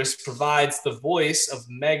actress provides the voice of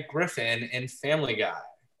Meg Griffin in Family Guy?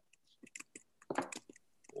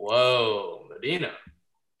 Whoa, Medina.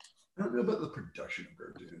 I don't know about the production of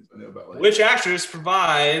cartoons. I know about Which actress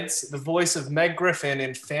provides the voice of Meg Griffin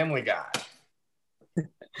in Family Guy?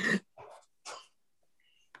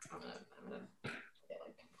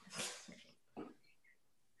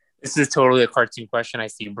 This is totally a cartoon question. I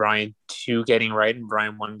see Brian 2 getting right and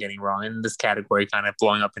Brian 1 getting wrong, and this category kind of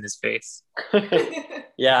blowing up in his face.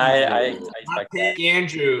 Yeah, I expect that.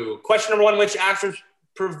 Andrew. Question number 1, which actress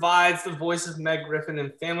provides the voice of Meg Griffin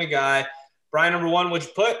in Family Guy? Brian, number 1, what'd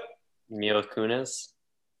you put? Mila Kunis.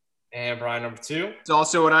 And Brian, number 2? It's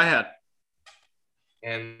also what I had.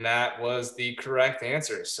 And that was the correct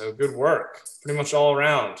answer. So good work. Pretty much all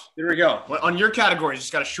around. Here we go. Well, on your category, you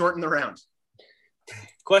just got to shorten the round.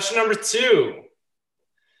 Question number 2.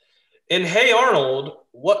 In Hey Arnold,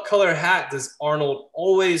 what color hat does Arnold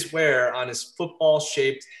always wear on his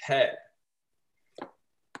football-shaped head?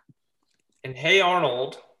 In Hey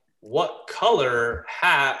Arnold, what color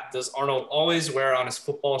hat does Arnold always wear on his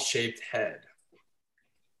football-shaped head?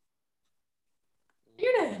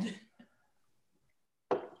 You did.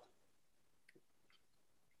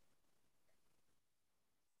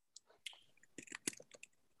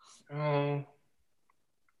 Oh.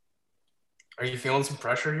 Are you feeling some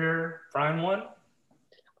pressure here, Brian 1?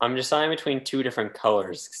 I'm deciding between 2 different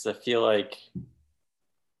colors because I feel like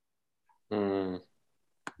it's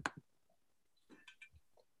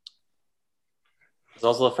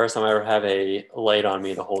also the first time I ever have a light on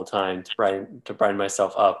me the whole time to brighten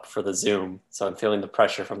myself up for the Zoom. So I'm feeling the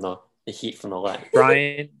pressure from the heat from the light.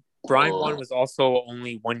 Brian 1 was also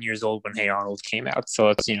only 1 year old when Hey Arnold came out, so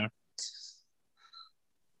it's Well,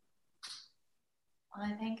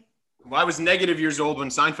 I think. Well, I was negative years old when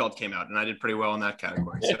Seinfeld came out, and I did pretty well in that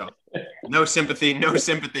category. So no sympathy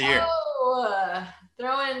here. Oh,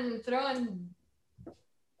 throwing darts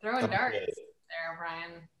there,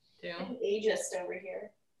 Brian, too. Ageist over here.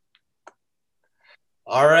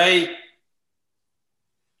 All right.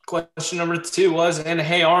 Question number 2 was, in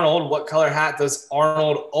Hey Arnold, what color hat does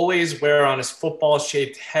Arnold always wear on his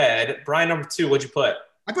football-shaped head? Brian, number 2, what'd you put?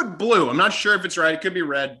 I put blue. I'm not sure if it's right. It could be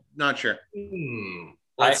red. Not sure.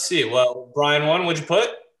 Let's see. Well, Brian 1, what'd you put?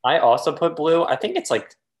 I also put blue. I think it's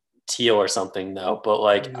like teal or something though, but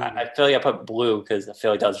like I feel like I put blue because I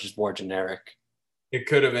feel like that was just more generic. It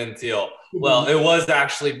could have been teal. Well, it was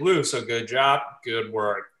actually blue, so good job. Good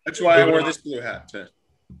work. That's why I wore this blue hat too.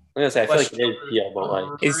 I'm gonna say I feel like it is teal, but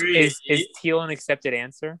like is teal an accepted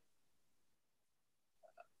answer?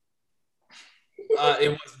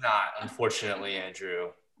 It was not, unfortunately,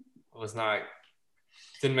 Andrew. It was not.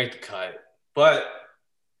 Didn't make the cut. But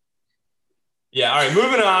yeah, all right,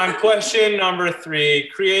 moving on. Question number 3.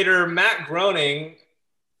 Creator Matt Groening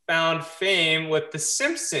found fame with The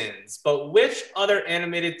Simpsons, but which other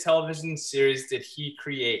animated television series did he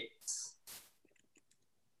create?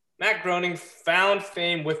 Matt Groening found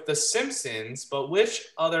fame with The Simpsons, but which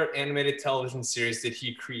other animated television series did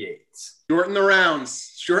he create? Shorten the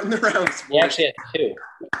rounds. He actually had 2.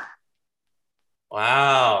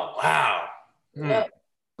 Wow.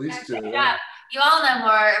 Please do. Yeah, you all know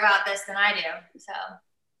more about this than I do, so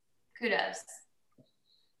kudos.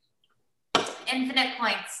 Infinite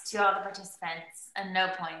points to all the participants and no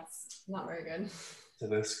points. Not very good. To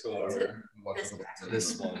this score. To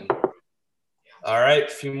this one. All right, a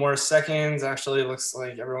few more seconds. Actually, it looks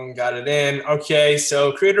like everyone got it in. Okay,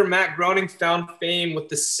 so creator Matt Groening found fame with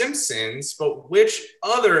The Simpsons, but which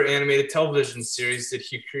other animated television series did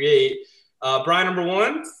he create? Brian, number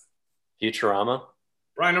 1? Futurama.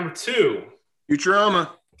 Brian, number 2? Futurama.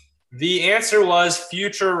 The answer was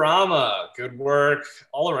Futurama. Good work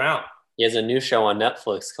all around. He has a new show on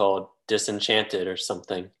Netflix called Disenchanted or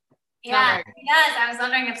something. Yeah, yes. I was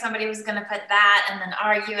wondering if somebody was going to put that and then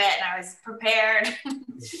argue it, and I was prepared.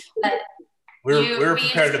 But we're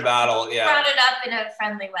prepared to battle. Yeah. Brought it up in a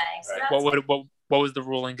friendly way. So Right. What was the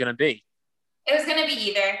ruling going to be? it was going to be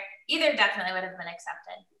either. Either definitely would have been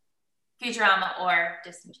accepted. Futurama or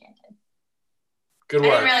Disenchanted. Good I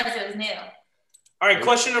work. didn't realize it was new. All right,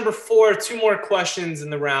 question number 4. 2 more questions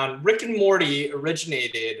in the round. Rick and Morty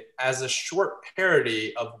originated as a short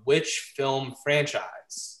parody of which film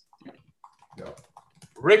franchise? Go.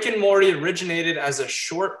 Rick and Morty originated as a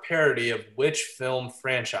short parody of which film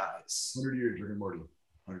franchise? 100 years, Rick and Morty.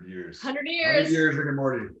 100 years. 100 100 years. years, Rick and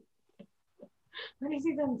Morty.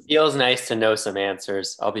 Feels nice to know some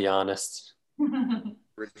answers, I'll be honest.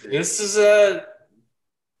 This is a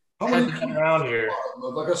How many around here.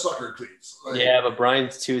 like a sucker, please. Like, Yeah, but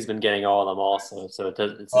Brian's 2 has been getting all of them also, so it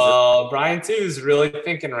does. Brian 2 is really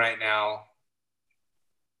thinking right now.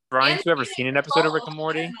 Brian, have you ever seen an episode of Rick and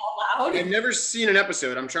Morty? I've never seen an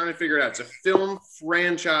episode. I'm trying to figure it out. It's a film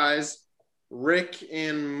franchise. Rick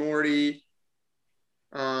and Morty.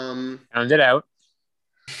 Found it out.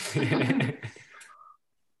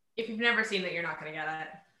 If you've never seen it, you're not going to get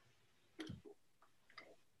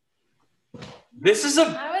it. This is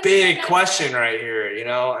a big question right here. You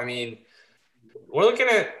know, I mean, we're looking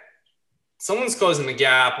at someone's closing the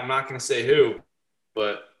gap. I'm not going to say who,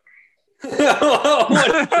 but. 4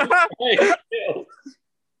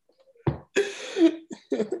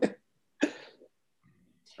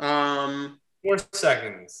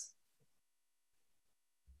 seconds.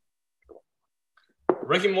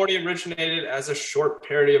 Rick and Morty originated as a short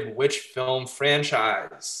parody of which film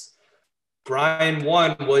franchise? Brian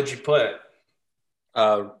 1, what'd you put?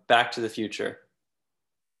 Back to the Future.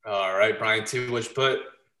 All right, Brian 2, what'd you put?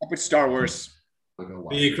 I put Star Wars.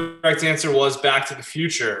 The correct answer was Back to the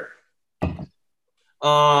Future.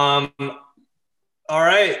 All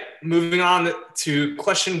right, moving on to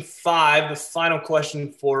question 5, the final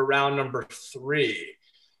question for round number 3.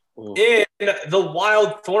 Ooh. In the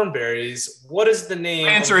Wild Thornberries, what is the name?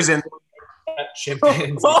 Answer is in.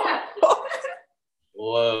 Chimpanzee.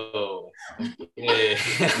 Whoa. Okay.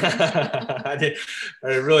 I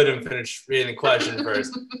really didn't finish reading the question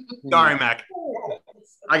first. Sorry, Mac.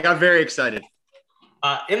 I got very excited.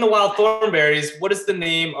 In the Wild Thornberries, what is the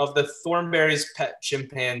name of the Thornberries pet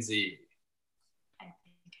chimpanzee?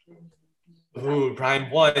 Ooh,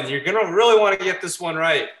 Brian 1. You're going to really want to get this one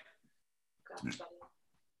right.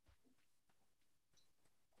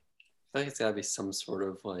 I think it's got to be some sort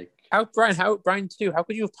of like. Brian 2, how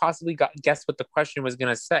could you have possibly guessed what the question was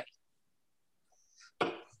going to say?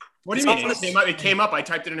 What do you mean? It came up. I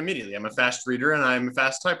typed it in immediately. I'm a fast reader and I'm a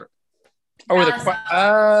fast typer.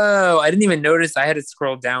 I didn't even notice. I had to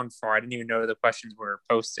scroll down far. I didn't even know the questions were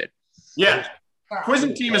posted. Yeah.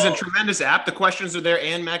 Quizzing Team is a tremendous app. The questions are there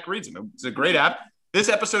and Mac reads them. It's a great app. This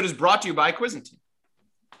episode is brought to you by Quizzing Team.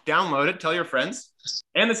 Download it. Tell your friends.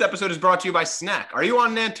 And this episode is brought to you by Snack. Are you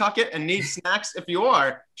on Nantucket and need snacks? If you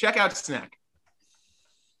are, check out Snack.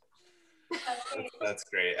 That's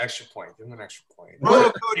great. Extra point. Give them an extra point.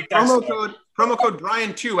 Promo code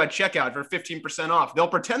Brian2 at checkout for 15% off. They'll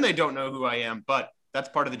pretend they don't know who I am, but that's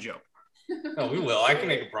part of the joke. No, we will. I can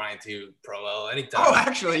make a Brian 2 promo anytime. Oh,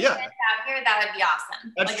 actually, yeah. Out here, that would be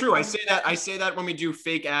awesome. That's true. I say that when we do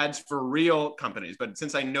fake ads for real companies, but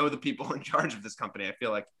since I know the people in charge of this company, I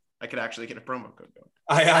feel like I could actually get a promo code going.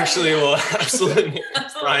 I actually will. Absolutely.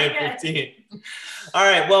 Brian 15. All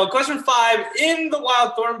right. Well, question 5. In the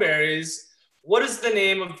Wild Thornberries, what is the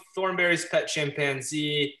name of Thornberry's pet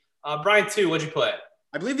chimpanzee? Brian 2, what'd you put?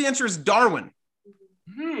 I believe the answer is Darwin.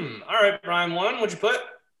 All right, Brian 1, what'd you put?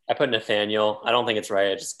 I put Nathaniel. I don't think it's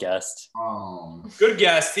right. I just guessed. Good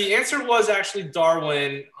guess. The answer was actually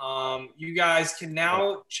Darwin. You guys can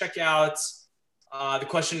now check out the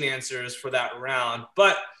question and answers for that round.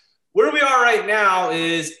 But where we are right now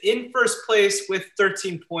is in first place with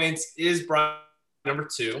 13 points is Brian, number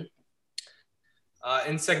 2.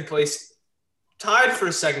 In second place, tied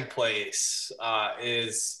for second place,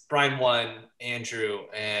 is Brian 1, Andrew,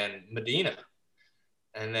 and Medina.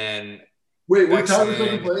 And then wait, we're tied for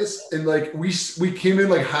second place, and like we came in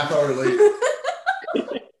like half hour late.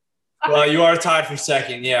 Well, you are tied for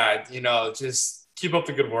second. Yeah, just keep up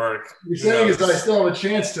the good work. You're saying is that I still have a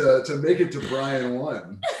chance to make it to Brian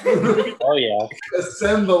 1. Oh yeah.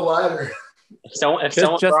 Ascend the ladder.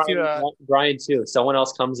 Brian 2. If someone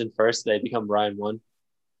else comes in first, they become Brian 1.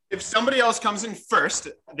 If somebody else comes in first,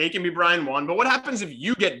 they can be Brian 1. But what happens if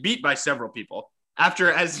you get beat by several people?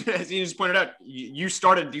 After, as you just pointed out, you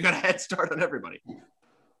got a head start on everybody.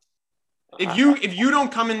 If you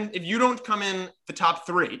don't come in the top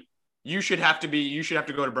 3, you should have to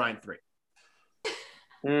go to Brian 3.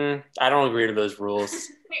 I don't agree to those rules.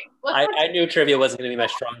 I knew trivia wasn't going to be my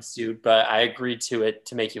strong suit, but I agreed to it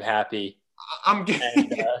to make you happy. I'm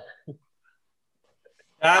getting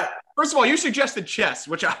first of all, you suggested chess,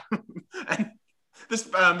 which and this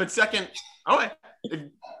but second, I'm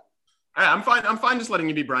fine. I'm fine just letting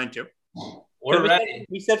you be Brian too. We're ready.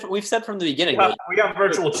 We've said from the beginning. We got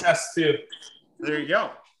virtual chess too. There you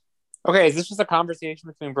go. Okay, is this just a conversation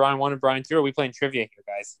between Brian 1 and Brian 2, or are we playing trivia here,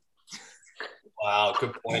 guys? Wow,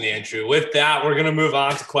 good point, Andrew. With that, we're gonna move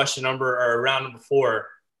on to round number 4.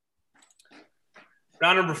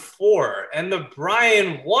 Round number 4, and the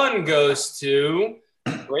Brian 1 goes to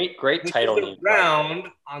great title name. Round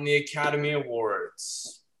on the Academy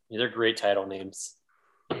Awards. These are great title names.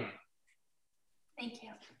 Thank you.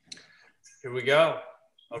 Here we go.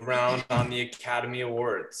 A round on the Academy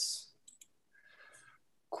Awards.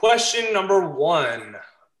 Question number 1.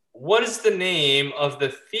 What is the name of the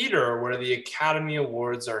theater where the Academy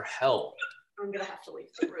Awards are held? I'm going to have to leave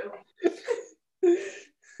the room.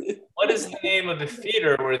 What is the name of the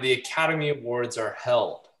theater where the Academy Awards are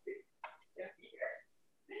held?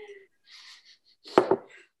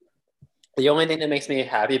 The only thing that makes me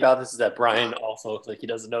happy about this is that Brian also looks like he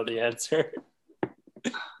doesn't know the answer.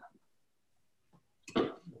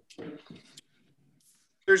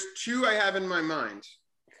 There's 2 I have in my mind.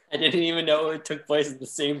 I didn't even know it took place at the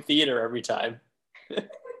same theater every time.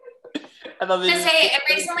 I thought To say it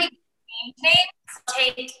recently changed names,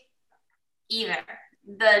 take either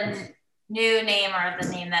the new name or the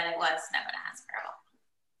name that it was, and I'm going to ask Carol.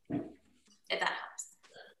 If that helps.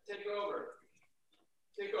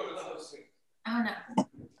 Take over the hosting. Oh, no.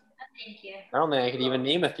 Thank you. I don't think I could even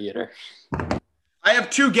name a theater. I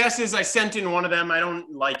have 2 guesses. I sent in one of them. I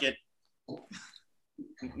don't like it.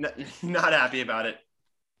 Not happy about it.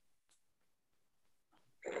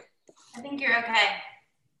 I think you're okay.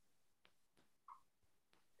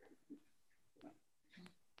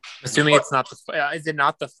 Assuming it's not is it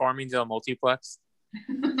not the Farmingdale Multiplex?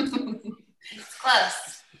 It's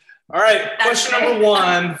close. All right, question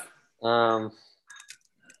number 1.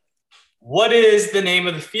 What is the name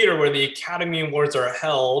of the theater where the Academy Awards are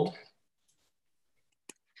held?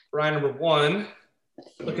 Brian, number 1.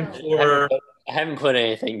 Looking for. I haven't put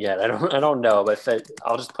anything yet. I don't know, but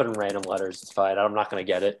I'll just put in random letters. It's fine. I'm not going to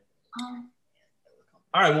get it.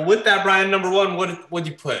 All right. Well, with that, Brian, number 1, what'd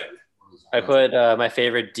you put? I put my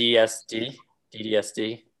favorite DDSD.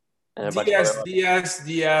 And a bunch of other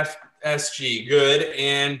DSG. Good.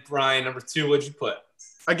 And Brian, number 2, what'd you put?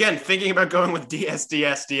 Again, thinking about going with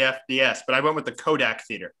DSDS, but I went with the Kodak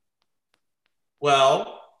Theater.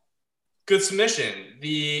 Well, good submission.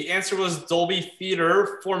 The answer was Dolby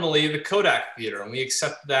Theater, formerly the Kodak Theater, and we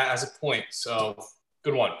accepted that as a point. So,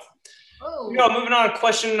 good one. Oh. Moving on to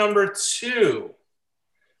question number 2.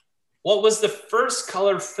 What was the first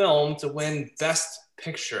color film to win Best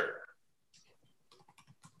Picture?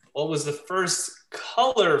 What was the first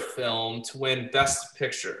color film to win Best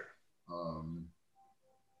Picture?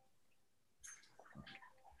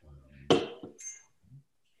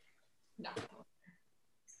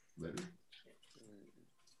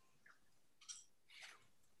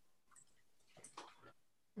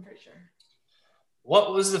 I'm pretty sure.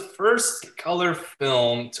 What was the first color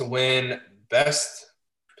film to win Best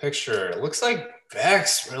Picture? It looks like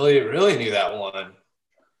Bex really knew that one.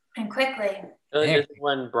 And quickly. This is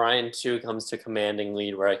when Brian 2 comes to commanding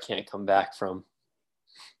lead where I can't come back from.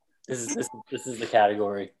 This is the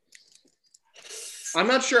category. I'm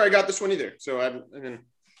not sure I got this one either. So I mean.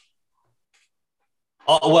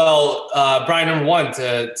 Brian, number 1,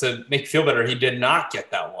 to make you feel better, he did not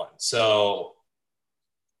get that one. So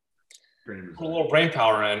put a little brain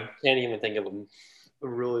power in. Can't even think of a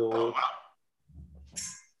really old.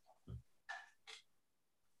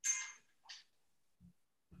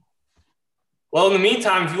 Well, in the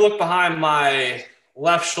meantime, if you look behind my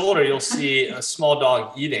left shoulder, you'll see a small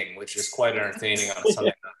dog eating, which is quite entertaining on a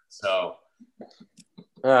Sunday night. So,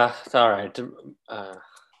 it's all right. I'm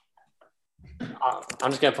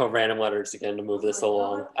just gonna put random letters again to move this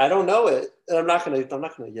along. I don't know it, and I'm not gonna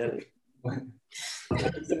get it.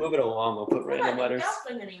 Just to move it along, I'll put random letters.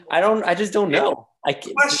 I just don't know.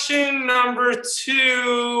 Question number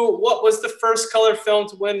 2: what was the first color film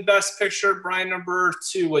to win Best Picture? Brian, number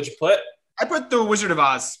 2, what'd you put? I put The Wizard of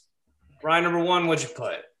Oz. Brian, number 1, what'd you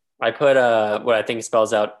put? I put what I think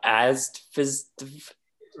spells out as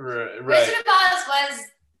Right. Wizard of Oz was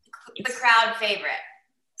the crowd favorite.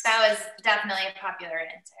 That was definitely a popular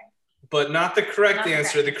answer. But not the correct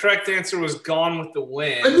answer. The correct answer was Gone with the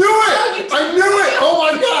Wind. I knew it! I knew it! Oh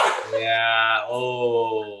my God! Yeah.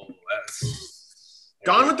 Oh,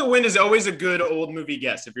 Gone with the Wind is always a good old movie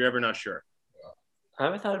guess if you're ever not sure. I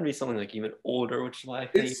would thought it'd be something like even older, which is why I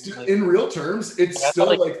It's think, in real terms, it's still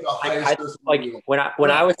like the highest. when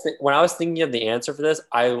I was thinking of the answer for this,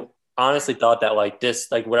 I honestly thought that like this,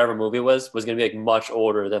 like whatever movie was gonna be like much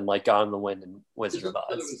older than like Gone with the Wind and Wizard of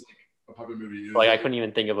Oz. A popular movie. Like I couldn't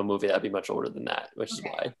even think of a movie that'd be much older than that, which is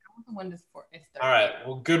why. All right.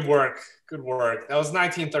 Well, good work. Good work. That was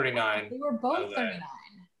 1939. We were both 39.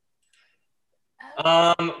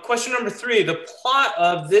 Question number 3. The plot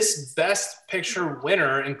of this Best Picture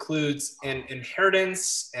winner includes an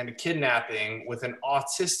inheritance and a kidnapping with an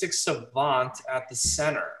autistic savant at the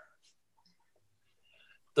center.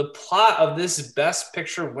 The plot of this Best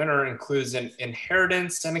Picture winner includes an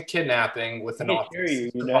inheritance and a kidnapping with an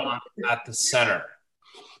autistic savant at the center.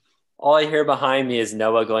 All I hear behind me is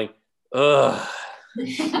Noah going, ugh.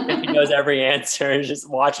 He knows every answer and just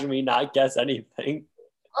watching me not guess anything.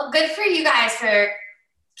 Well, good for you guys for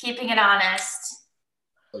keeping it honest.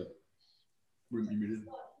 Like, we're muted.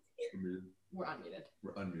 We're unmuted.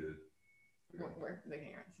 We're unmuted. We're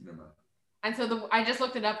thinking right. Never mind. And so I just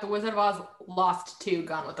looked it up. The Wizard of Oz lost to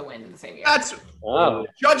Gone with the Wind in the same year. That's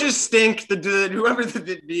judges stink. Whoever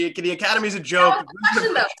the Academy's a joke. That was the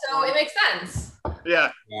question though, so it makes sense. Yeah.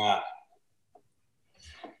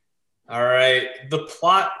 All right. The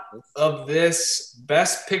plot of this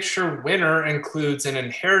Best Picture winner includes an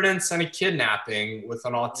inheritance and a kidnapping with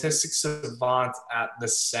an autistic savant at the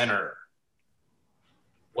center.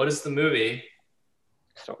 What is the movie?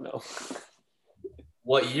 I don't know.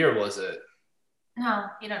 What year was it? No,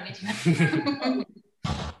 you don't need to.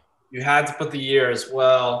 You had to put the year as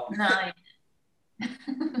well. No. That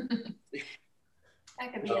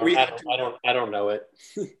could be I don't know it.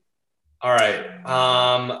 All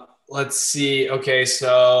right. Let's see. Okay,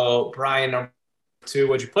 so Brian, number 2,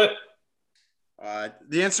 what'd you put?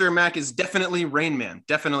 The answer, Mac, is definitely Rain Man.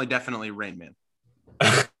 Definitely Rain Man.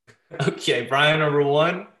 Okay, Brian, number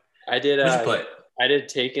 1. I did. What'd you put? I did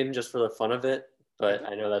Taken just for the fun of it, but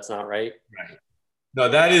I know that's not right. Right. No,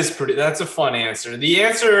 that's a fun answer. The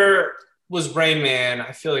answer was Rain Man.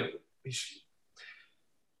 I feel like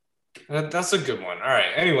that's a good one. All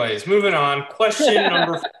right. Anyways, moving on. Question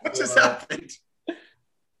number 4. What just happened?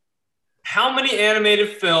 How many animated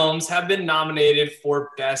films have been nominated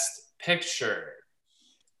for Best Picture?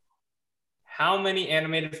 How many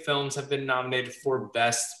animated films have been nominated for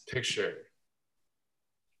Best Picture?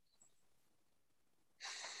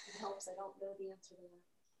 It helps. I don't know the answer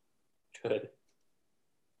to that. Good.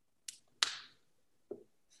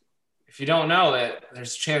 If you don't know it,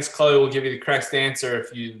 there's a chance Chloe will give you the correct answer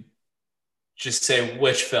if you just say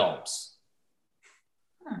which films.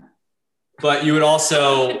 But you would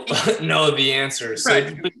also know the answer. So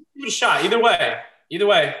Right. give it a shot. Either way.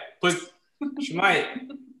 But she might.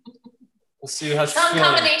 We'll see how she's Some feeling.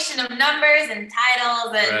 combination of numbers and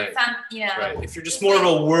titles and Right. some, you know. Right. If you're just more of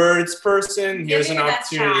a words person, here's Give an it your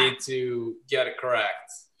best opportunity to get it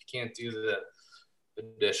correct. You can't do the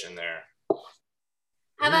addition there.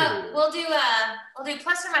 How about we'll do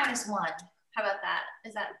plus or minus 1. How about that?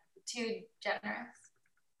 Is that too generous?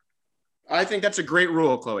 I think that's a great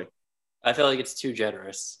rule, Chloe. I feel like it's too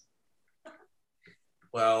generous.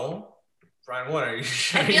 Well, Brian, what are you?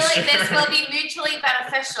 I feel like this will be mutually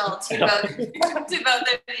beneficial to both of you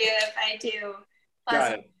if I do plus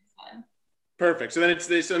Got or it. minus 1. Perfect. So then it's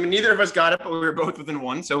this. I mean, neither of us got it, but we were both within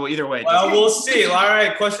 1. So either way. Well, we'll see. All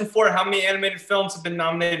right. Question 4. How many animated films have been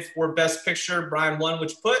nominated for Best Picture? Brian 1,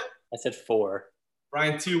 what'd you put? I said 4.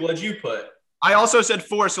 Brian 2, what'd you put? I also said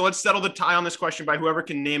 4. So let's settle the tie on this question by whoever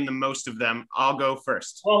can name the most of them. I'll go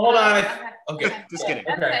first. Well, hold on. Okay. Just kidding.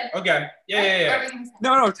 Okay. Yeah.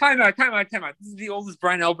 No, time out. This is the oldest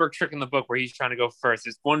Brian Elberg trick in the book where he's trying to go first.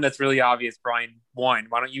 There's one that's really obvious. Brian won.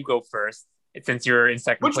 Why don't you go first? Since you're in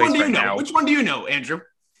second Which place one do you right know? now. Which one do you know, Andrew?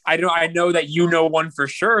 I know that you know one for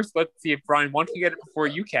sure. So let's see if Brian wants to get it before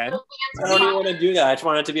you can. I don't even want to do that. I just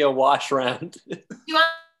want it to be a wash round. You want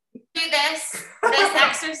to do this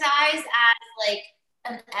exercise as like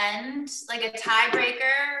an end, like a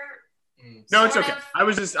tiebreaker? No, it's okay. I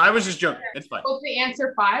was just joking. It's fine. Will we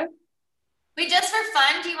answer 5? Wait, just for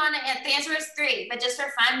fun, do you want to? The answer is 3, but just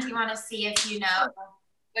for fun, do you want to see if you know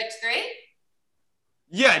which 3?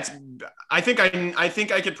 Yeah, I think I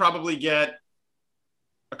could probably get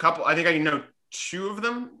a couple. I think I can know 2 of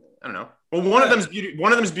them. I don't know. Well, one of them's Beauty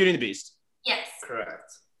and the Beast. Yes.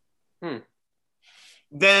 Correct.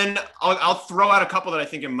 Then I'll throw out a couple that I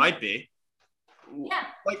think it might be. Yeah.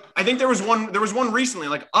 Like I think there was one recently.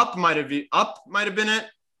 Like Up might have been it. Up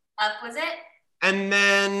was it? And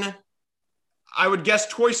then I would guess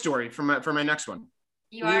Toy Story for my next one.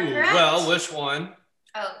 You are correct. Well, which one?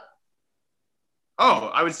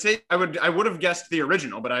 Oh, I would have guessed the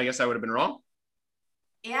original, but I guess I would have been wrong.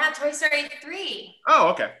 Yeah, Toy Story 3. Oh,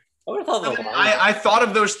 okay. I would have thought I thought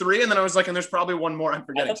of those three, and then I was like, and there's probably one more I'm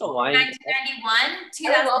forgetting. 1991,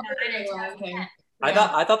 2009,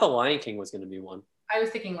 I thought the Lion King was going to be one. I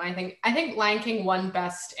was thinking Lion King. I think Lion King won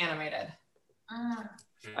Best Animated.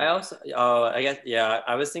 I also, I guess, yeah.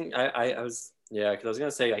 I was thinking, I was, yeah, because I was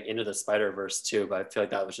gonna say like Into the Spider-Verse too, but I feel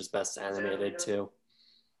like that was just Best Animated too.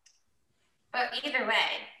 But either way,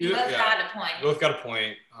 you both got a point. You both got a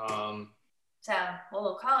point. So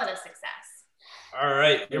we'll call it a success. All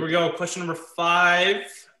right, here we go. Question number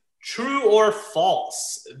 5. True or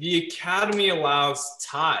false? The Academy allows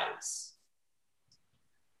ties.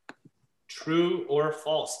 True or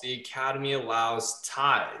false? The Academy allows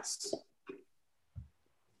ties.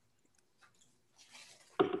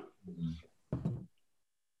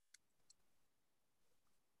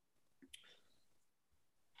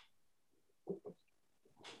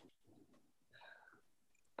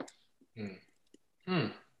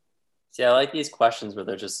 See, I like these questions where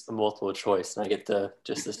they're just a multiple choice, and I get to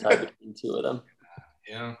just decide between two of them.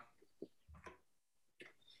 Yeah.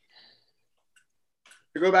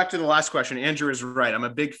 To go back to the last question, Andrew is right. I'm a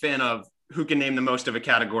big fan of who can name the most of a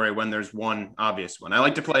category when there's one obvious one. I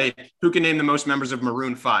like to play who can name the most members of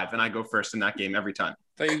Maroon 5, and I go first in that game every time.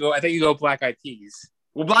 I think you go Black Eyed Peas.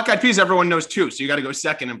 Well, Black Eyed Peas, everyone knows too, so you got to go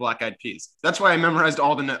second in Black Eyed Peas. That's why I memorized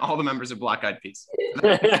all the members of Black Eyed Peas.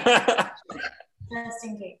 Just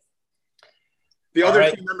in case. The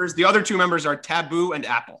other two members are Taboo and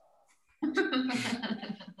Apple.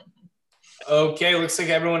 Okay, looks like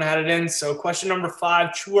everyone had it in. So question number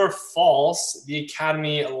 5, true or false, the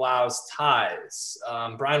Academy allows ties.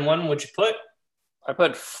 Brian 1, what'd you put? I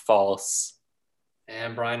put false.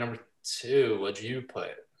 And Brian number 2, what'd you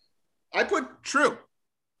put? I put true.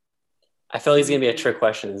 I feel like it's going to be a trick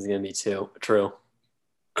question. It's going to be true.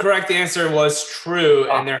 Correct answer was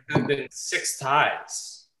true, and there have been 6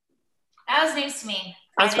 ties. That was news to me.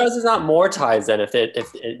 I'm surprised there's not more ties than if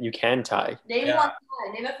you can tie. Name one tie.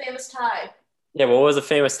 Name a famous tie. Yeah, what was a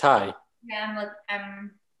famous tie? Yeah,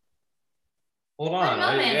 I'm Hold on.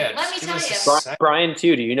 Let me tell you. Brian,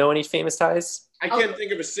 too, do you know any famous ties? I can't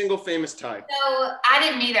think of a single famous tie. So I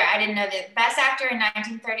didn't either. I didn't know that. Best Actor in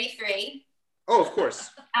 1933. Oh, of course.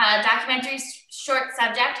 Documentary short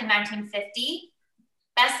subject in 1950.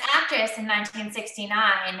 Best Actress in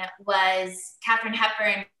 1969 was Katharine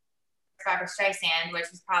Hepburn, Barbara Streisand, which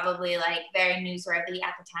was probably like very newsworthy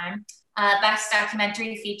at the time. Best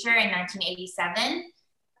Documentary Feature in 1987.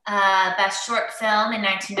 Best Short Film in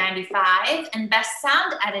 1995. And Best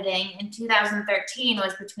Sound Editing in 2013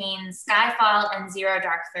 was between Skyfall and Zero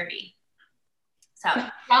Dark 30. So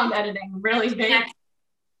sound editing, really big.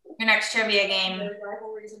 Your next trivia game.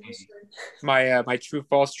 My true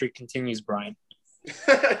false streak continues, Brian.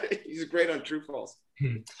 He's great on true false.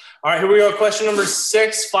 All right, here we go. Question number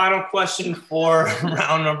 6, final question for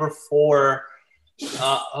round number 4.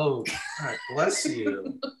 All right, bless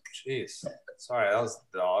you. Jeez. Sorry, that was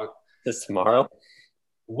the dog. This tomorrow?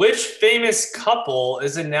 Which famous couple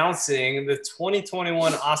is announcing the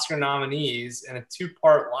 2021 Oscar nominees in a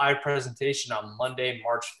 2-part live presentation on Monday,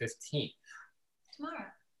 March 15th?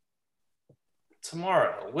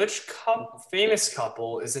 Tomorrow. Which famous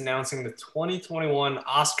couple is announcing the 2021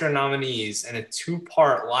 Oscar nominees in a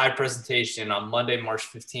 2-part live presentation on Monday, March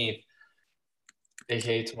 15th,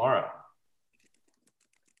 aka tomorrow?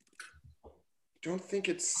 Don't think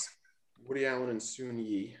it's Woody Allen and Soon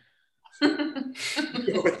Yi.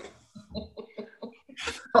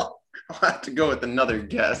 I'll have to go with another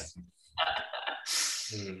guess.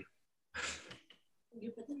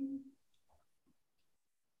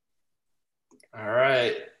 All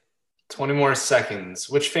right. 20 more seconds.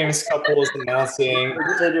 Which famous couple is announcing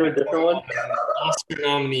Oscar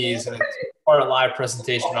nominees in a 2-part live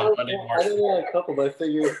presentation on Monday, March 15th? I don't know a couple, but I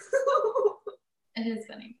figured. It is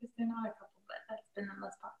funny because they're not a couple, but that's been the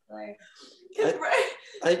most popular.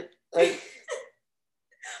 I Brian,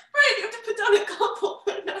 you have to put down a couple.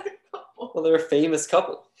 They're not a couple. Well, they're a famous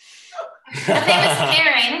couple. A famous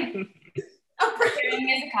pairing. Pairing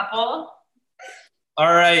is a couple.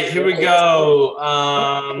 All right, here we go.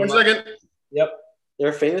 1 second. Yep. They're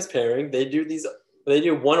a famous pairing. They do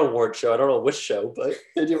one award show. I don't know which show, but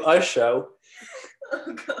they do a show.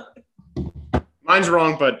 Oh, God. Mine's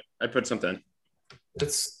wrong, but I put something.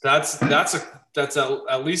 That's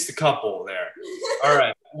at least a couple there. All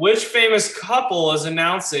right. Which famous couple is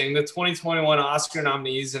announcing the 2021 Oscar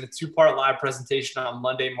nominees in a 2-part live presentation on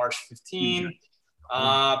Monday, March 15?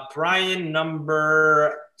 Brian,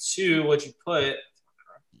 number 2, what'd you put?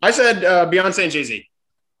 I said Beyonce and Jay-Z.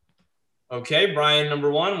 Okay, Brian, number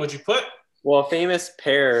 1, what'd you put? Well, a famous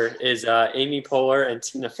pair is Amy Poehler and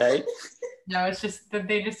Tina Fey. No, it's just that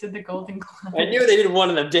they just did the Golden Globe. I knew they did one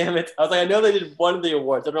of them. Damn it! I was like, I know they did one of the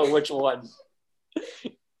awards. I don't know which one.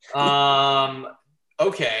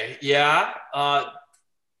 Okay. Yeah.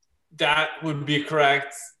 That would be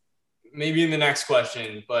correct. Maybe in the next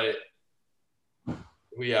question, but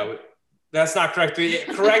that's not correct. The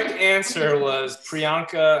correct answer was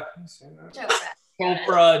Priyanka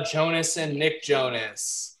Chopra Jonas and Nick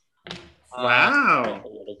Jonas. Wow. I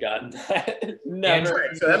would have gotten that. Never.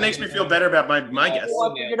 So that makes me feel better about my guess.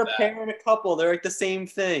 Well, if you're gonna pair and a couple, they're like the same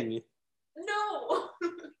thing. No.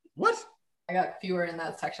 What? I got fewer in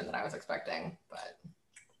that section than I was expecting, but.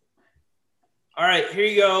 All right, here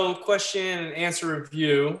you go. Question and answer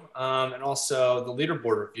review, and also the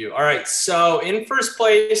leaderboard review. All right, so in first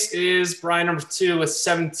place is Brian number 2 with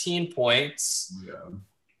 17 points. Yeah.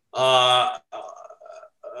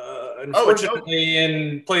 Unfortunately,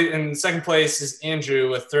 in second place is Andrew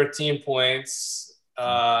with 13 points.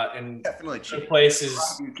 And definitely third place is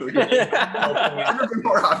never been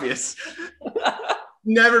more obvious.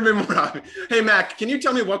 Never been more obvious. Hey, Mac, can you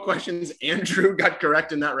tell me what questions Andrew got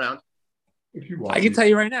correct in that round? I can tell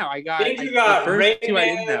you right now. The first two I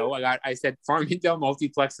didn't Man. know. I said Farmingdale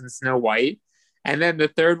Multiplex and Snow White, and then the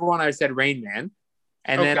third one I said Rain Man,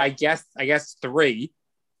 and then I guess 3.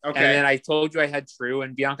 Okay. And then I told you I had True,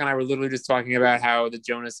 and Bianca and I were literally just talking about how the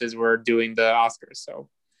Jonases were doing the Oscars. So,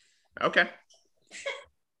 okay.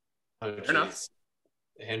 Fair enough.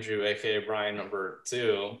 Andrew, aka Brian number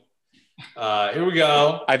 2. Here we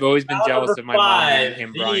go. I've always been Round jealous number of my mom 5, and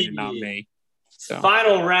him, Brian, and not me. So.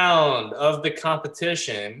 Final round of the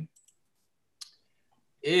competition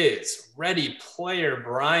is Ready Player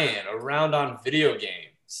Brian, a round on video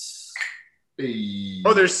games.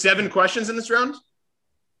 Oh, there's 7 questions in this round?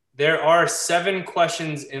 There are 7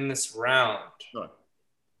 questions in this round.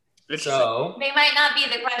 So they might not be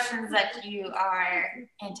the questions that you are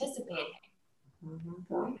anticipating.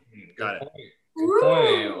 Got it. Good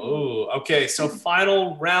point. Ooh, okay, so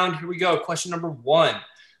final round. Here we go. Question number 1.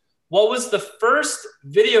 What was the first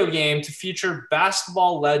video game to feature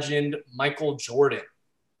basketball legend Michael Jordan?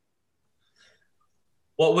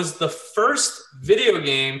 What was the first video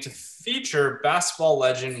game to feature basketball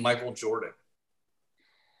legend Michael Jordan?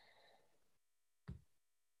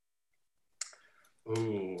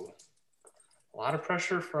 Ooh, a lot of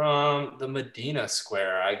pressure from the Medina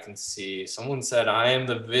Square. I can see someone said, I am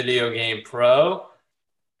the video game pro,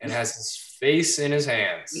 and has his face in his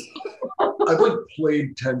hands. I've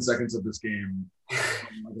played 10 seconds of this game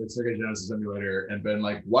on the Sega Genesis emulator and been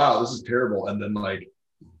like, wow, this is terrible. And then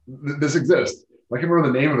this exists. I can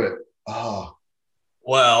remember the name of it. Oh.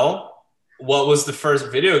 Well, what was the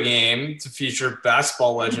first video game to feature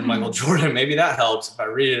basketball legend Michael Jordan? Maybe that helps if I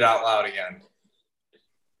read it out loud again.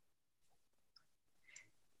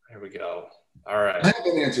 Here we go. All right. I have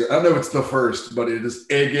an answer. I don't know if it's the first, but it is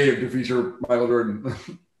a game to feature Michael Jordan.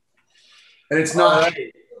 And it's not.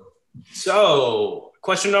 Right. So,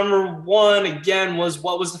 question number 1 again was,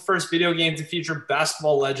 what was the first video game to feature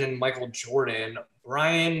basketball legend Michael Jordan?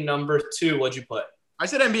 Brian number 2, what'd you put? I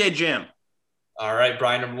said NBA Jam. All right,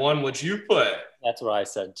 Brian number 1, what'd you put? That's what I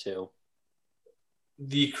said too.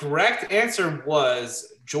 The correct answer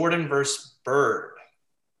was Jordan versus Bird.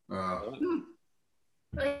 It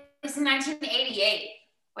was in 1988,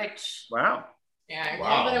 which... Wow. Yeah, I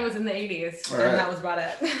thought that it was in the 80s, and that was about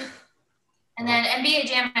it. And then NBA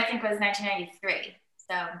Jam, I think, was 1993.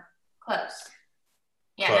 So, close.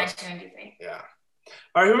 Yeah, Close. 1993. Yeah.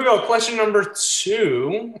 All right, here we go. Question number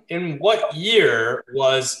 2. In what year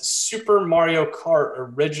was Super Mario Kart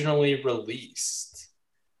originally released?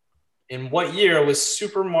 In what year was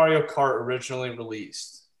Super Mario Kart originally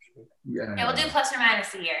released? Yeah. Okay, we'll do plus or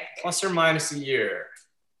minus a year. Plus or minus a year.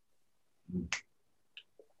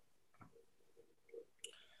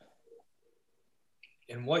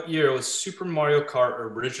 In what year was Super Mario Kart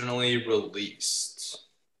originally released?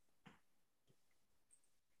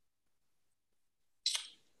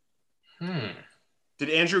 Did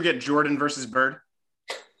Andrew get Jordan versus Bird?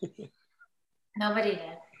 Nobody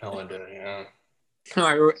did. No one did, yeah.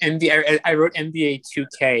 I wrote NBA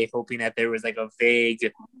 2K, hoping that there was a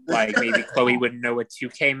vague, maybe Chloe wouldn't know what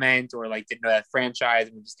 2K meant, or didn't know that franchise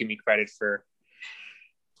and would just give me credit for.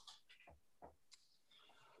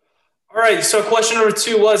 All right, so question number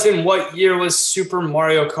 2 was, in what year was Super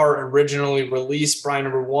Mario Kart originally released? Brian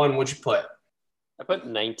number 1, what'd you put? I put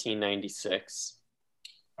 1996.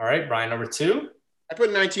 All right, Brian number 2? I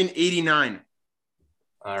put 1989.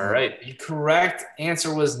 All right, the correct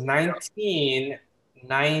answer was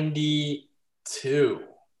 1992.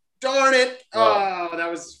 Darn it. Oh, that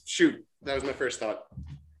was my first thought.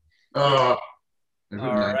 All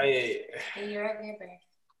right. You're at your birth.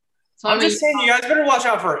 So I'm just saying, you guys better watch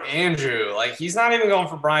out for Andrew. Like, he's not even going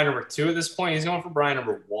for Brian number 2 at this point. He's going for Brian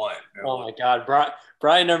number 1. Oh my God,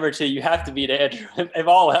 Brian number 2. You have to beat Andrew. If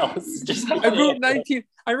all else, just I wrote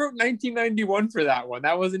 1991 for that one.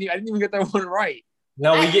 That wasn't. I didn't even get that one right.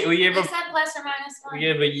 No, we gave I said plus or minus 1. we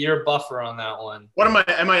gave a year buffer on that one. What am I?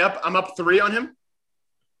 Am I up? I'm up 3 on him.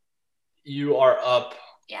 You are up.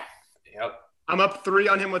 Yeah. Yep. I'm up 3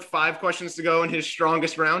 on him with 5 questions to go in his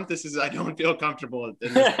strongest round. I don't feel comfortable in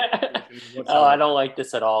this situation Oh, I don't like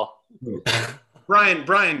this at all. Brian.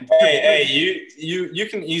 Hey, you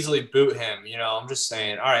can easily boot him. You know, I'm just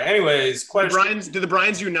saying. All right. Anyways, question. Do the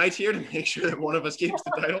Brians unite here to make sure that one of us keeps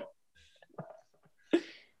the title?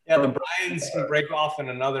 Yeah, the Bryans can break off in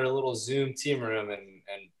another little Zoom team room and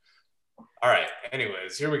all right.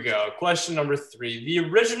 Anyways, here we go. Question number 3. The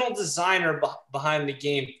original designer behind the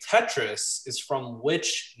game Tetris is from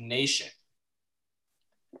which nation?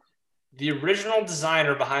 The original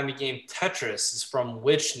designer behind the game Tetris is from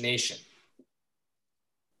which nation?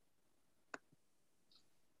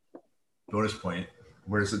 Bonus point.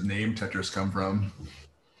 Where does the name Tetris come from?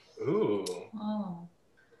 Ooh. Oh.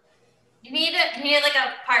 You need like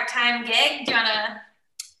a part-time gig? Do you want to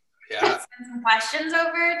send some questions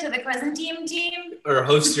over to the quizzing team? Or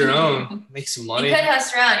host your own. Make some money. You could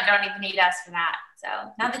host your own. You don't even need us for that. So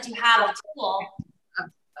now that you have a tool.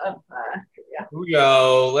 Here we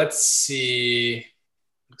go. Let's see.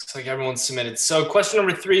 Looks like everyone submitted. So question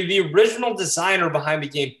number 3. The original designer behind the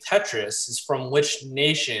game Tetris is from which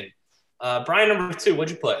nation? Brian, number 2,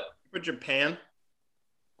 what'd you put? Put Japan.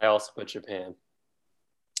 I also put Japan.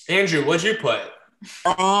 Andrew, what'd you put?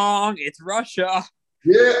 Wrong. It's Russia.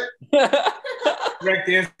 Yeah. Correct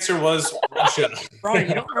answer was Russia. Brian,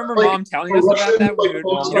 you don't remember Mom telling us about that? You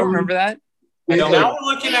don't remember that? Now we're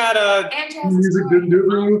looking at music didn't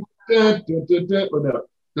do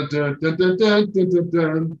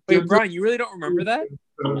Wait, Brian, you really don't remember that?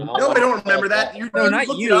 No, I don't remember that. No, not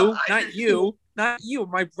you. Not you.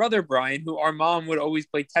 My brother Brian, who our mom would always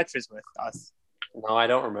play Tetris with us. No, I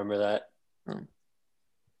don't remember that.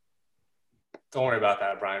 Don't worry about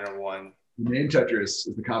that, Brian. Number 1. The name Tetris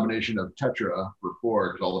is the combination of tetra for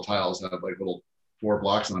 4, because all the tiles have like little 4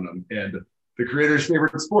 blocks on them. And the creator's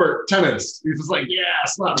favorite sport, tennis. He's just like, yeah,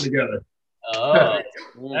 slap them together. Oh,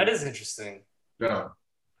 that is interesting. Yeah.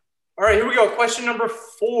 All right, here we go. Question number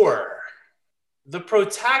 4. The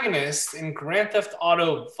protagonist in Grand Theft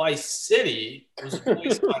Auto Vice City was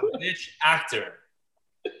voiced by which actor?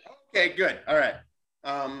 Okay, good. All right.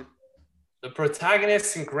 The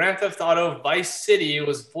protagonist in Grand Theft Auto Vice City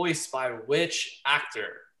was voiced by which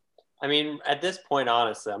actor? I mean, at this point,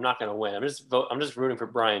 honestly, I'm not going to win. I'm just rooting for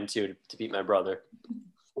Brian too to beat my brother.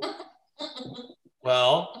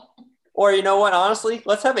 Well, or you know what? Honestly,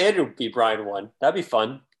 let's have Andrew beat Brian 1. That'd be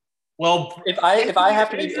fun. Well, if I have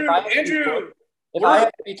to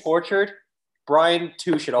be tortured, Brian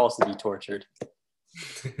 2 should also be tortured.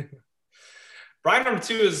 Brian number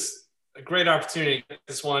 2 is a great opportunity to get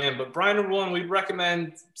this one in, but Brian number 1, we'd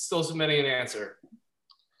recommend still submitting an answer.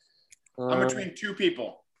 I'm between 2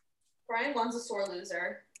 people. Brian 1's a sore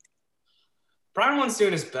loser. Brian 1's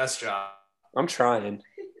doing his best job. I'm trying.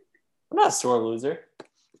 I'm not a sore loser.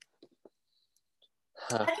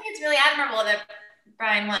 I think it's really admirable that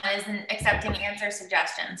Brian 1 isn't accepting answer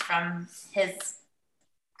suggestions from his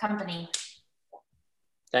company.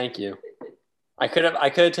 Thank you. I could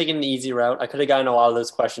have taken the easy route. I could have gotten a lot of those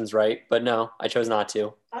questions right, but no, I chose not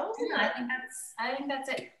to. Oh, no, I think that's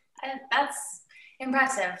it. That's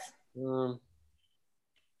impressive. I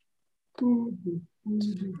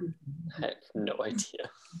have no idea.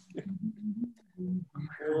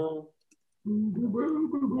 All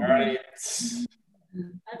right.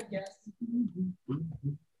 I would guess.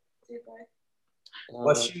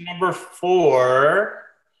 Question number 4.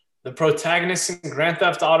 The protagonist in Grand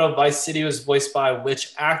Theft Auto Vice City was voiced by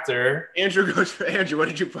which actor? Andrew goes for Andrew. What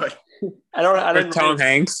did you put? I don't Tom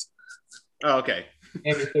Hanks. Oh, okay.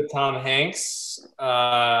 Andrew put Tom Hanks.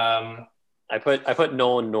 I put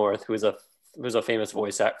Nolan North, who's a famous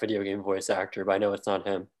video game voice actor, but I know it's not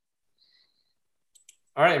him.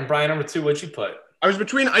 All right, and Brian number 2, what'd you put? I was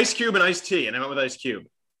between Ice Cube and Ice-T, and I went with Ice Cube.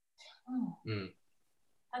 Oh.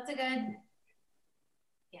 That's a good.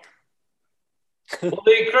 Well,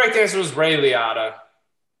 the correct answer was Ray Liotta.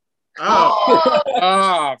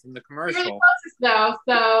 Oh, from the commercial. Really closest though.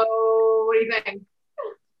 So, what do you think?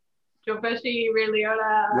 Joe Pesci, Ray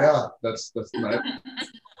Liotta. Yeah, that's nice.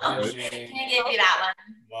 Can't give you that one.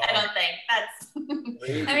 Wow. I don't think that's.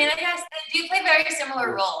 I mean, I guess they do play very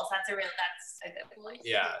similar roles. That's a good one.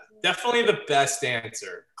 Yeah, definitely the best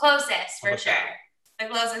answer. Closest for sure. The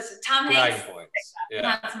closest. Tom Bragging Hanks. points. Yeah.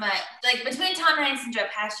 Not so much. Like between Tom Hanks and Joe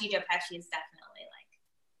Pesci is definitely like.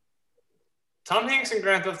 Tom Hanks and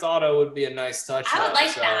Grand Theft Auto would be a nice touch. I would though, like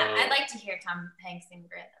so- that. I'd like to hear Tom Hanks in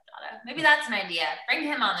Grand Theft Auto. Maybe that's an idea. Bring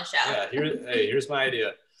him on the show. Yeah, here's my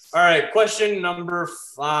idea. All right, question number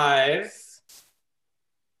 5.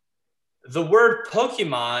 The word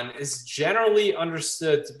Pokemon is generally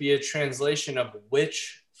understood to be a translation of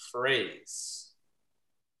which phrase?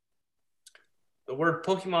 The word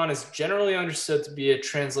Pokemon is generally understood to be a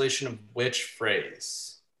translation of which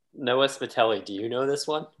phrase? Noah Spitelli, do you know this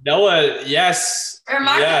one? Noah, yes.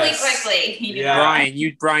 Remarkably yes. quickly. Yeah.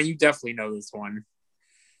 Brian, you definitely know this one.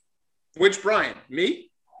 Which Brian?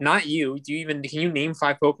 Me? Not you. Can you name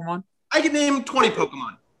 5 Pokemon? I can name 20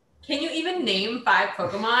 Pokemon. Can you even name 5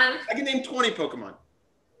 Pokemon? I can name 20 Pokemon.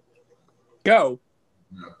 Go.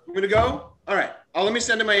 I'm gonna go. All right. Let me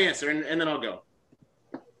send in my answer, and then I'll go.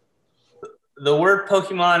 The word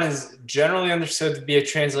Pokemon is generally understood to be a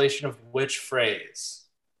translation of which phrase?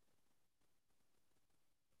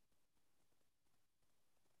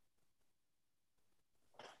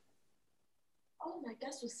 Oh, my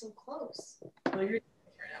guess was so close. Well, you're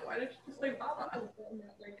why did you just like Baba?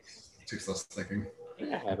 Takes less thinking.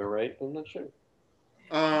 I have it right. I'm not sure.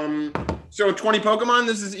 So 20 Pokemon.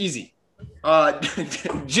 This is easy.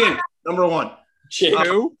 Jinx, number 1.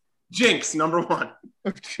 Who? Jinx, number 1.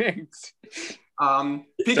 Jinx. Pikachu,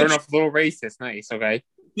 They're enough little racist. Nice. Okay.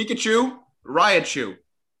 Pikachu, Raichu,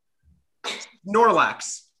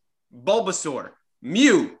 Snorlax, Bulbasaur,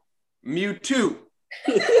 Mewtwo,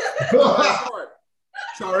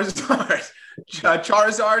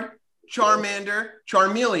 Charizard, Charmander,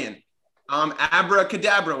 Charmeleon,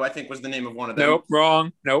 Abracadabra, I think was the name of one of them. Nope,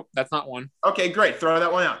 wrong. Nope, that's not one. Okay, great. Throw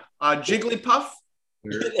that one out. Jigglypuff.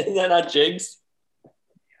 Isn't that not Jigs?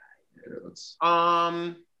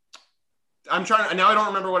 I'm trying. Now I don't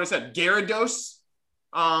remember what I said. Gyarados.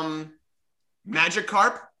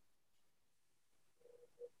 Magikarp.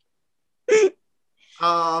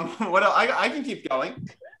 What else? I can keep going.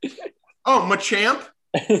 Oh, Machamp.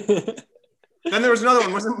 Then there was another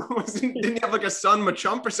one. Didn't he have like a son,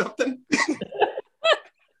 Machamp or something?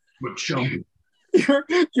 Machamp.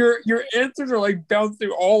 Your answers are like bouncing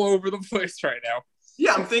all over the place right now.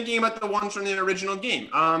 Yeah, I'm thinking about the ones from the original game.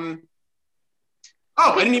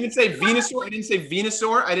 I didn't even say Venusaur. I didn't say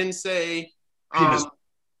Venusaur. I didn't say.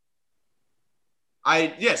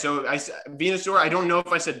 So I said Venusaur. I don't know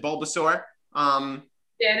if I said Bulbasaur.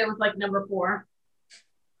 Yeah, it was like number 4.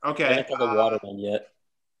 Okay. I haven't had the water one yet.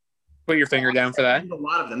 Put your finger down for that. There's a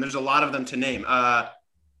lot of them. There's a lot of them to name.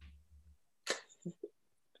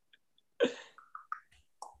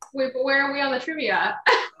 Wait, but where are we on the trivia?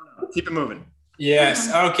 Keep it moving.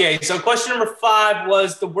 Yes. Okay. So question number 5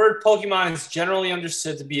 was the word Pokemon is generally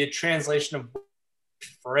understood to be a translation of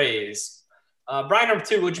phrase. Brian, number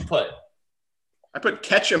 2, what'd you put? I put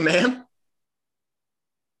Ketchum, man.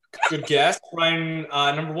 Good guess. Brian,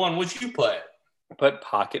 number 1, what'd you put? I put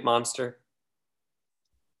Pocket Monster.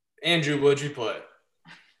 Andrew, what'd you put?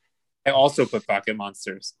 I also put Pocket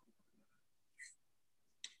Monsters.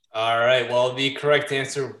 All right. Well, the correct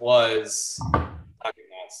answer was Pocket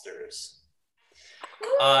Monsters.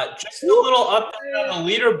 Just a little update on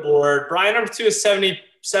the leaderboard. Brian, number 2 is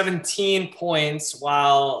 17 points,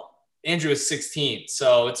 while Andrew is 16.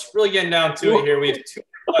 So it's really getting down to it here. We have 2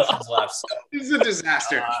 questions left. So. This is a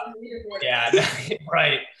disaster. Yeah,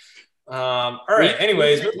 right. All right.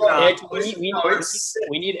 Anyways,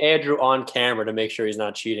 we need Andrew on camera to make sure he's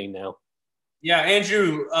not cheating now. Yeah,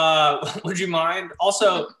 Andrew, would you mind?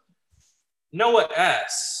 Also, Noah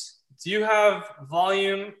S., do you have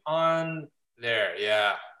volume on there?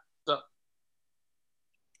 Yeah.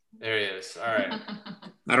 There he is. All right.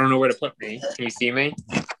 I don't know where to put me. Can you see me?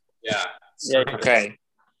 Yeah. Okay.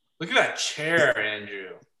 Look at that chair,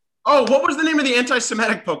 Andrew. Oh, what was the name of the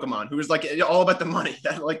anti-Semitic Pokemon who was like all about the money?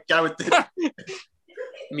 That like guy with the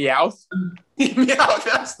Meowth. Meowth,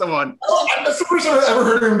 that's the one. Oh, that's the first time I've ever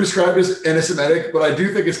heard him described as anti-Semitic, but I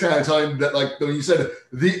do think it's kind of telling that like when you said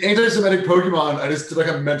the anti-Semitic Pokemon, I just did like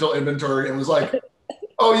a mental inventory and was like,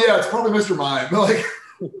 oh yeah, it's probably Mr. Mime. But like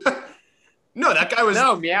no, that guy was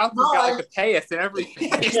Meowth has got like the payas and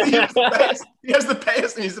everything. He has the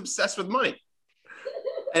payas and he's obsessed with money.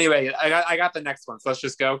 Anyway, I got the next one, so let's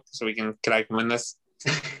just go so we can I can win this.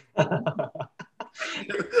 I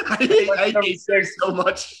hate this so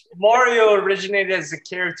much. Mario originated as a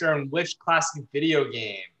character in which classic video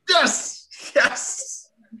game? Yes.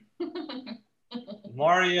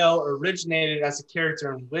 Mario originated as a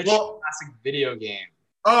character in which classic video game?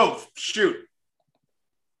 Oh, shoot.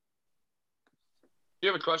 Do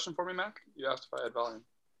you have a question for me, Mac? You asked if I had volume.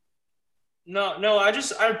 No.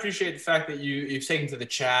 I appreciate the fact that you've taken to the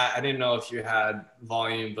chat. I didn't know if you had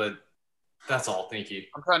volume, but that's all. Thank you.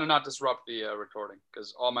 I'm trying to not disrupt the recording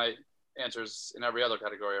because all my answers in every other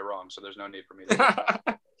category are wrong, so there's no need for me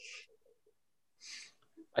to.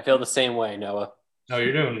 I feel the same way, Noah. No,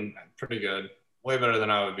 you're doing pretty good. Way better than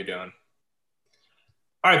I would be doing.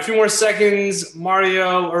 All right, a few more seconds.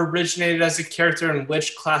 Mario originated as a character in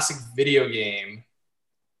which classic video game?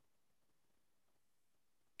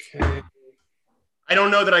 Okay. I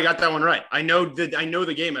don't know that I got that one right. I know the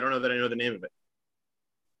game. I don't know that I know the name of it.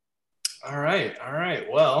 All right.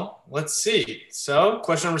 Well, let's see. So,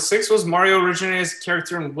 question number 6 was Mario originated as a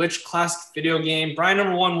character in which classic video game? Brian,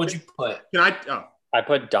 number 1, what'd you put? I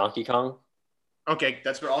put Donkey Kong. Okay,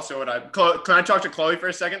 that's also what I. Can I talk to Chloe for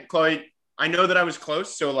a second? Chloe, I know that I was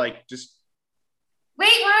close, so just. Wait,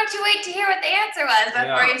 why don't you wait to hear what the answer was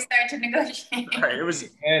before you start to negotiate? Right, it was.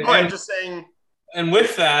 I'm just saying. And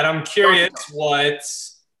with that, I'm curious what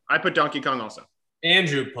I put Donkey Kong also.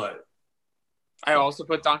 Andrew put. I also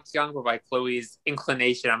put Donkey Kong, but by Chloe's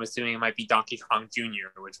inclination, I'm assuming it might be Donkey Kong Jr.,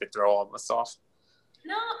 which would throw all of us off.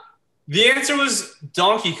 No. The answer was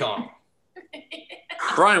Donkey Kong.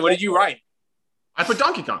 Brian, what did you write? I put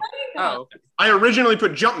Donkey Kong. Oh, okay. I originally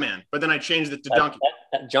put Jumpman, but then I changed it to Donkey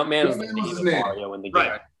Kong. Jumpman was the name of Mario in the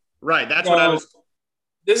game. Right. That's what I was.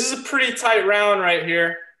 This is a pretty tight round right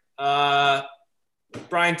here.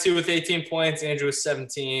 Brian 2 with 18 points, Andrew with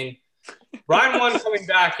 17. Brian 1 coming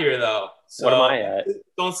back here though. So what am I at?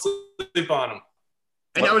 Don't sleep on him.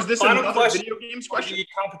 And now is this final another question video games question? The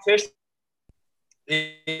competition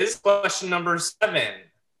is question number 7.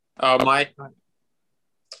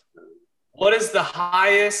 What is the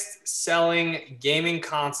highest selling gaming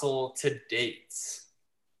console to date?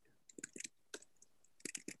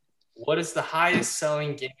 What is the highest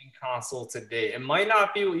selling gaming console to date? It might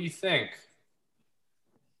not be what you think.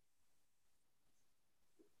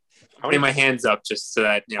 I'm putting my hands up just so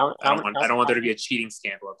that I don't want there to be a cheating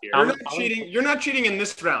scandal up here. You're not cheating in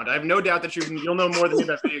this round. I have no doubt that you'll know more than me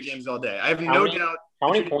about video games all day. I have no doubt.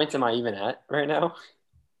 How many points am I even at right now?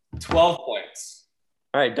 12 points.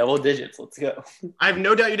 All right, double digits. Let's go. I have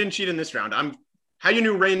no doubt you didn't cheat in this round. How you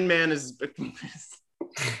knew Rain Man is it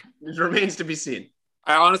remains to be seen.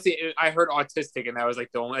 I heard autistic, and that was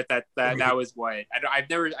like the only that was what I've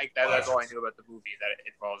never that's all I knew about the movie, that it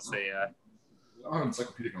involves I'm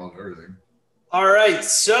encyclopedic knowledge of everything. All right,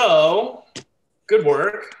 so good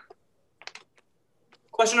work.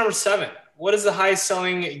 Question number 7. What is the highest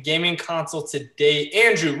selling gaming console to date?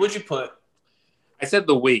 Andrew, what'd you put? I said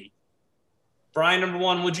the Wii. Brian, number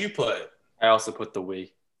 1, what'd you put? I also put the Wii.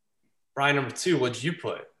 Brian, number 2, what'd you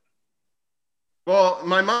put? Well,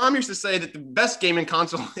 my mom used to say that the best gaming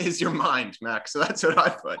console is your mind, Max. So that's what I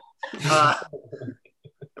put.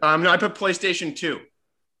 No, I put PlayStation 2.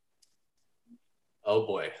 Oh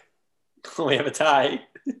boy. We have a tie.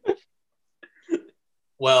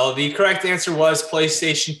 Well, the correct answer was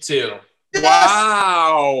PlayStation 2. Yes!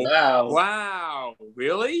 Wow.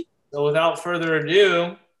 Really? So without further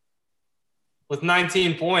ado, with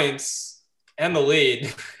 19 points and the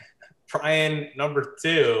lead, Brian, number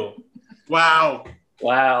 2. Wow.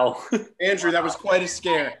 Andrew, that was quite a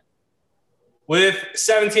scare. With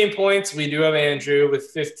 17 points, we do have Andrew.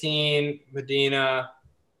 With 15, Medina.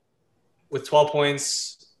 With 12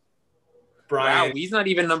 points, Brian. Wow, he's not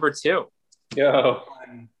even number 2. Yo.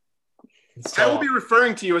 I will be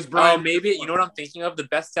referring to you as Brian. Oh, maybe you know what I'm thinking of? The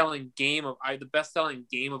best-selling game of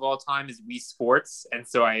all time is Wii Sports, and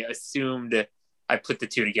so I assumed I put the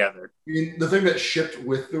two together. You mean the thing that shipped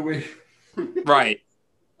with the Wii? Right.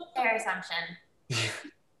 Fair assumption.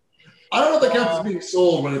 I don't know if that counts as being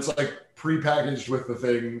sold when it's like prepackaged with the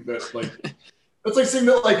thing that like. It's like saying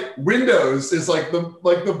that like Windows is like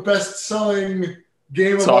the best selling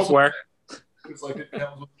game of software. It's like it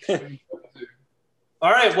comes with All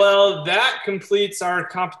right, well that completes our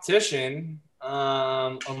competition.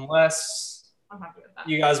 Unless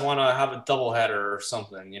you guys want to have a doubleheader or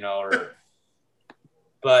something,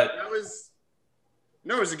 but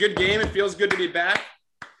it was a good game. It feels good to be back.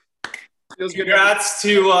 Congrats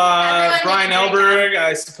to Brian Elberg.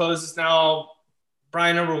 I suppose it's now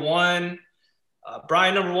Brian number 1.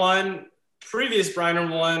 Brian number 1, previous Brian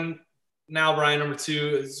number 1, now Brian number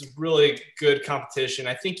 2 is really good competition.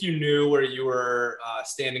 I think you knew where you were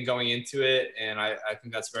standing going into it, and I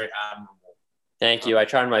think that's very admirable. Thank you. I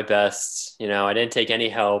tried my best. I didn't take any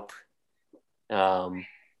help. Some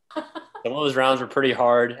of those rounds were pretty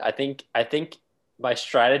hard. I think my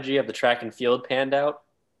strategy of the track and field panned out.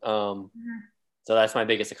 So that's my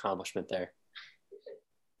biggest accomplishment there.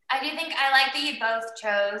 I do think I like that you both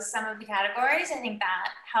chose some of the categories. I think that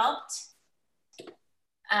helped.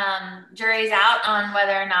 jury's out on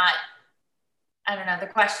whether or not, I don't know, the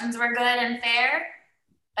questions were good and fair.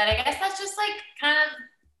 But I guess that's just like kind of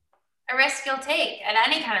a risk you'll take at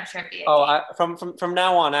any kind of trivia. From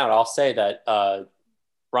now on out, I'll say that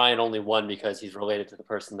Brian only won because he's related to the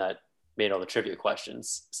person that made all the trivia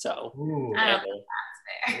questions. So I don't think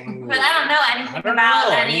that's fair. But I don't know anything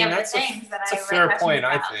about any of the things that I That's a fair point,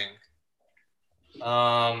 I think.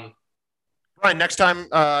 Brian, next time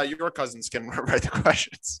your cousins can write the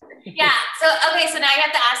questions. Yeah. So now you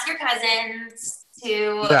have to ask your cousins to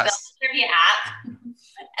build a trivia app,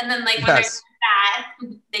 and then like when they're that,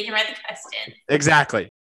 they can write the question. Exactly.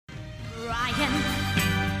 Brian,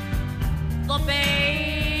 the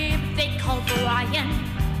babe they call Brian.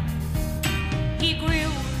 He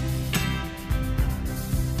grew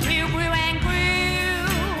and grew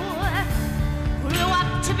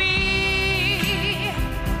up to be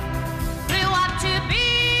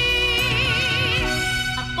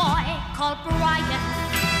a boy called Brian.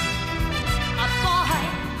 A boy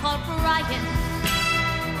called Brian.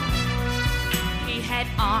 He had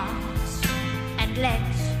arms and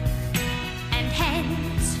legs and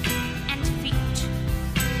hands and feet.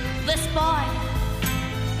 This boy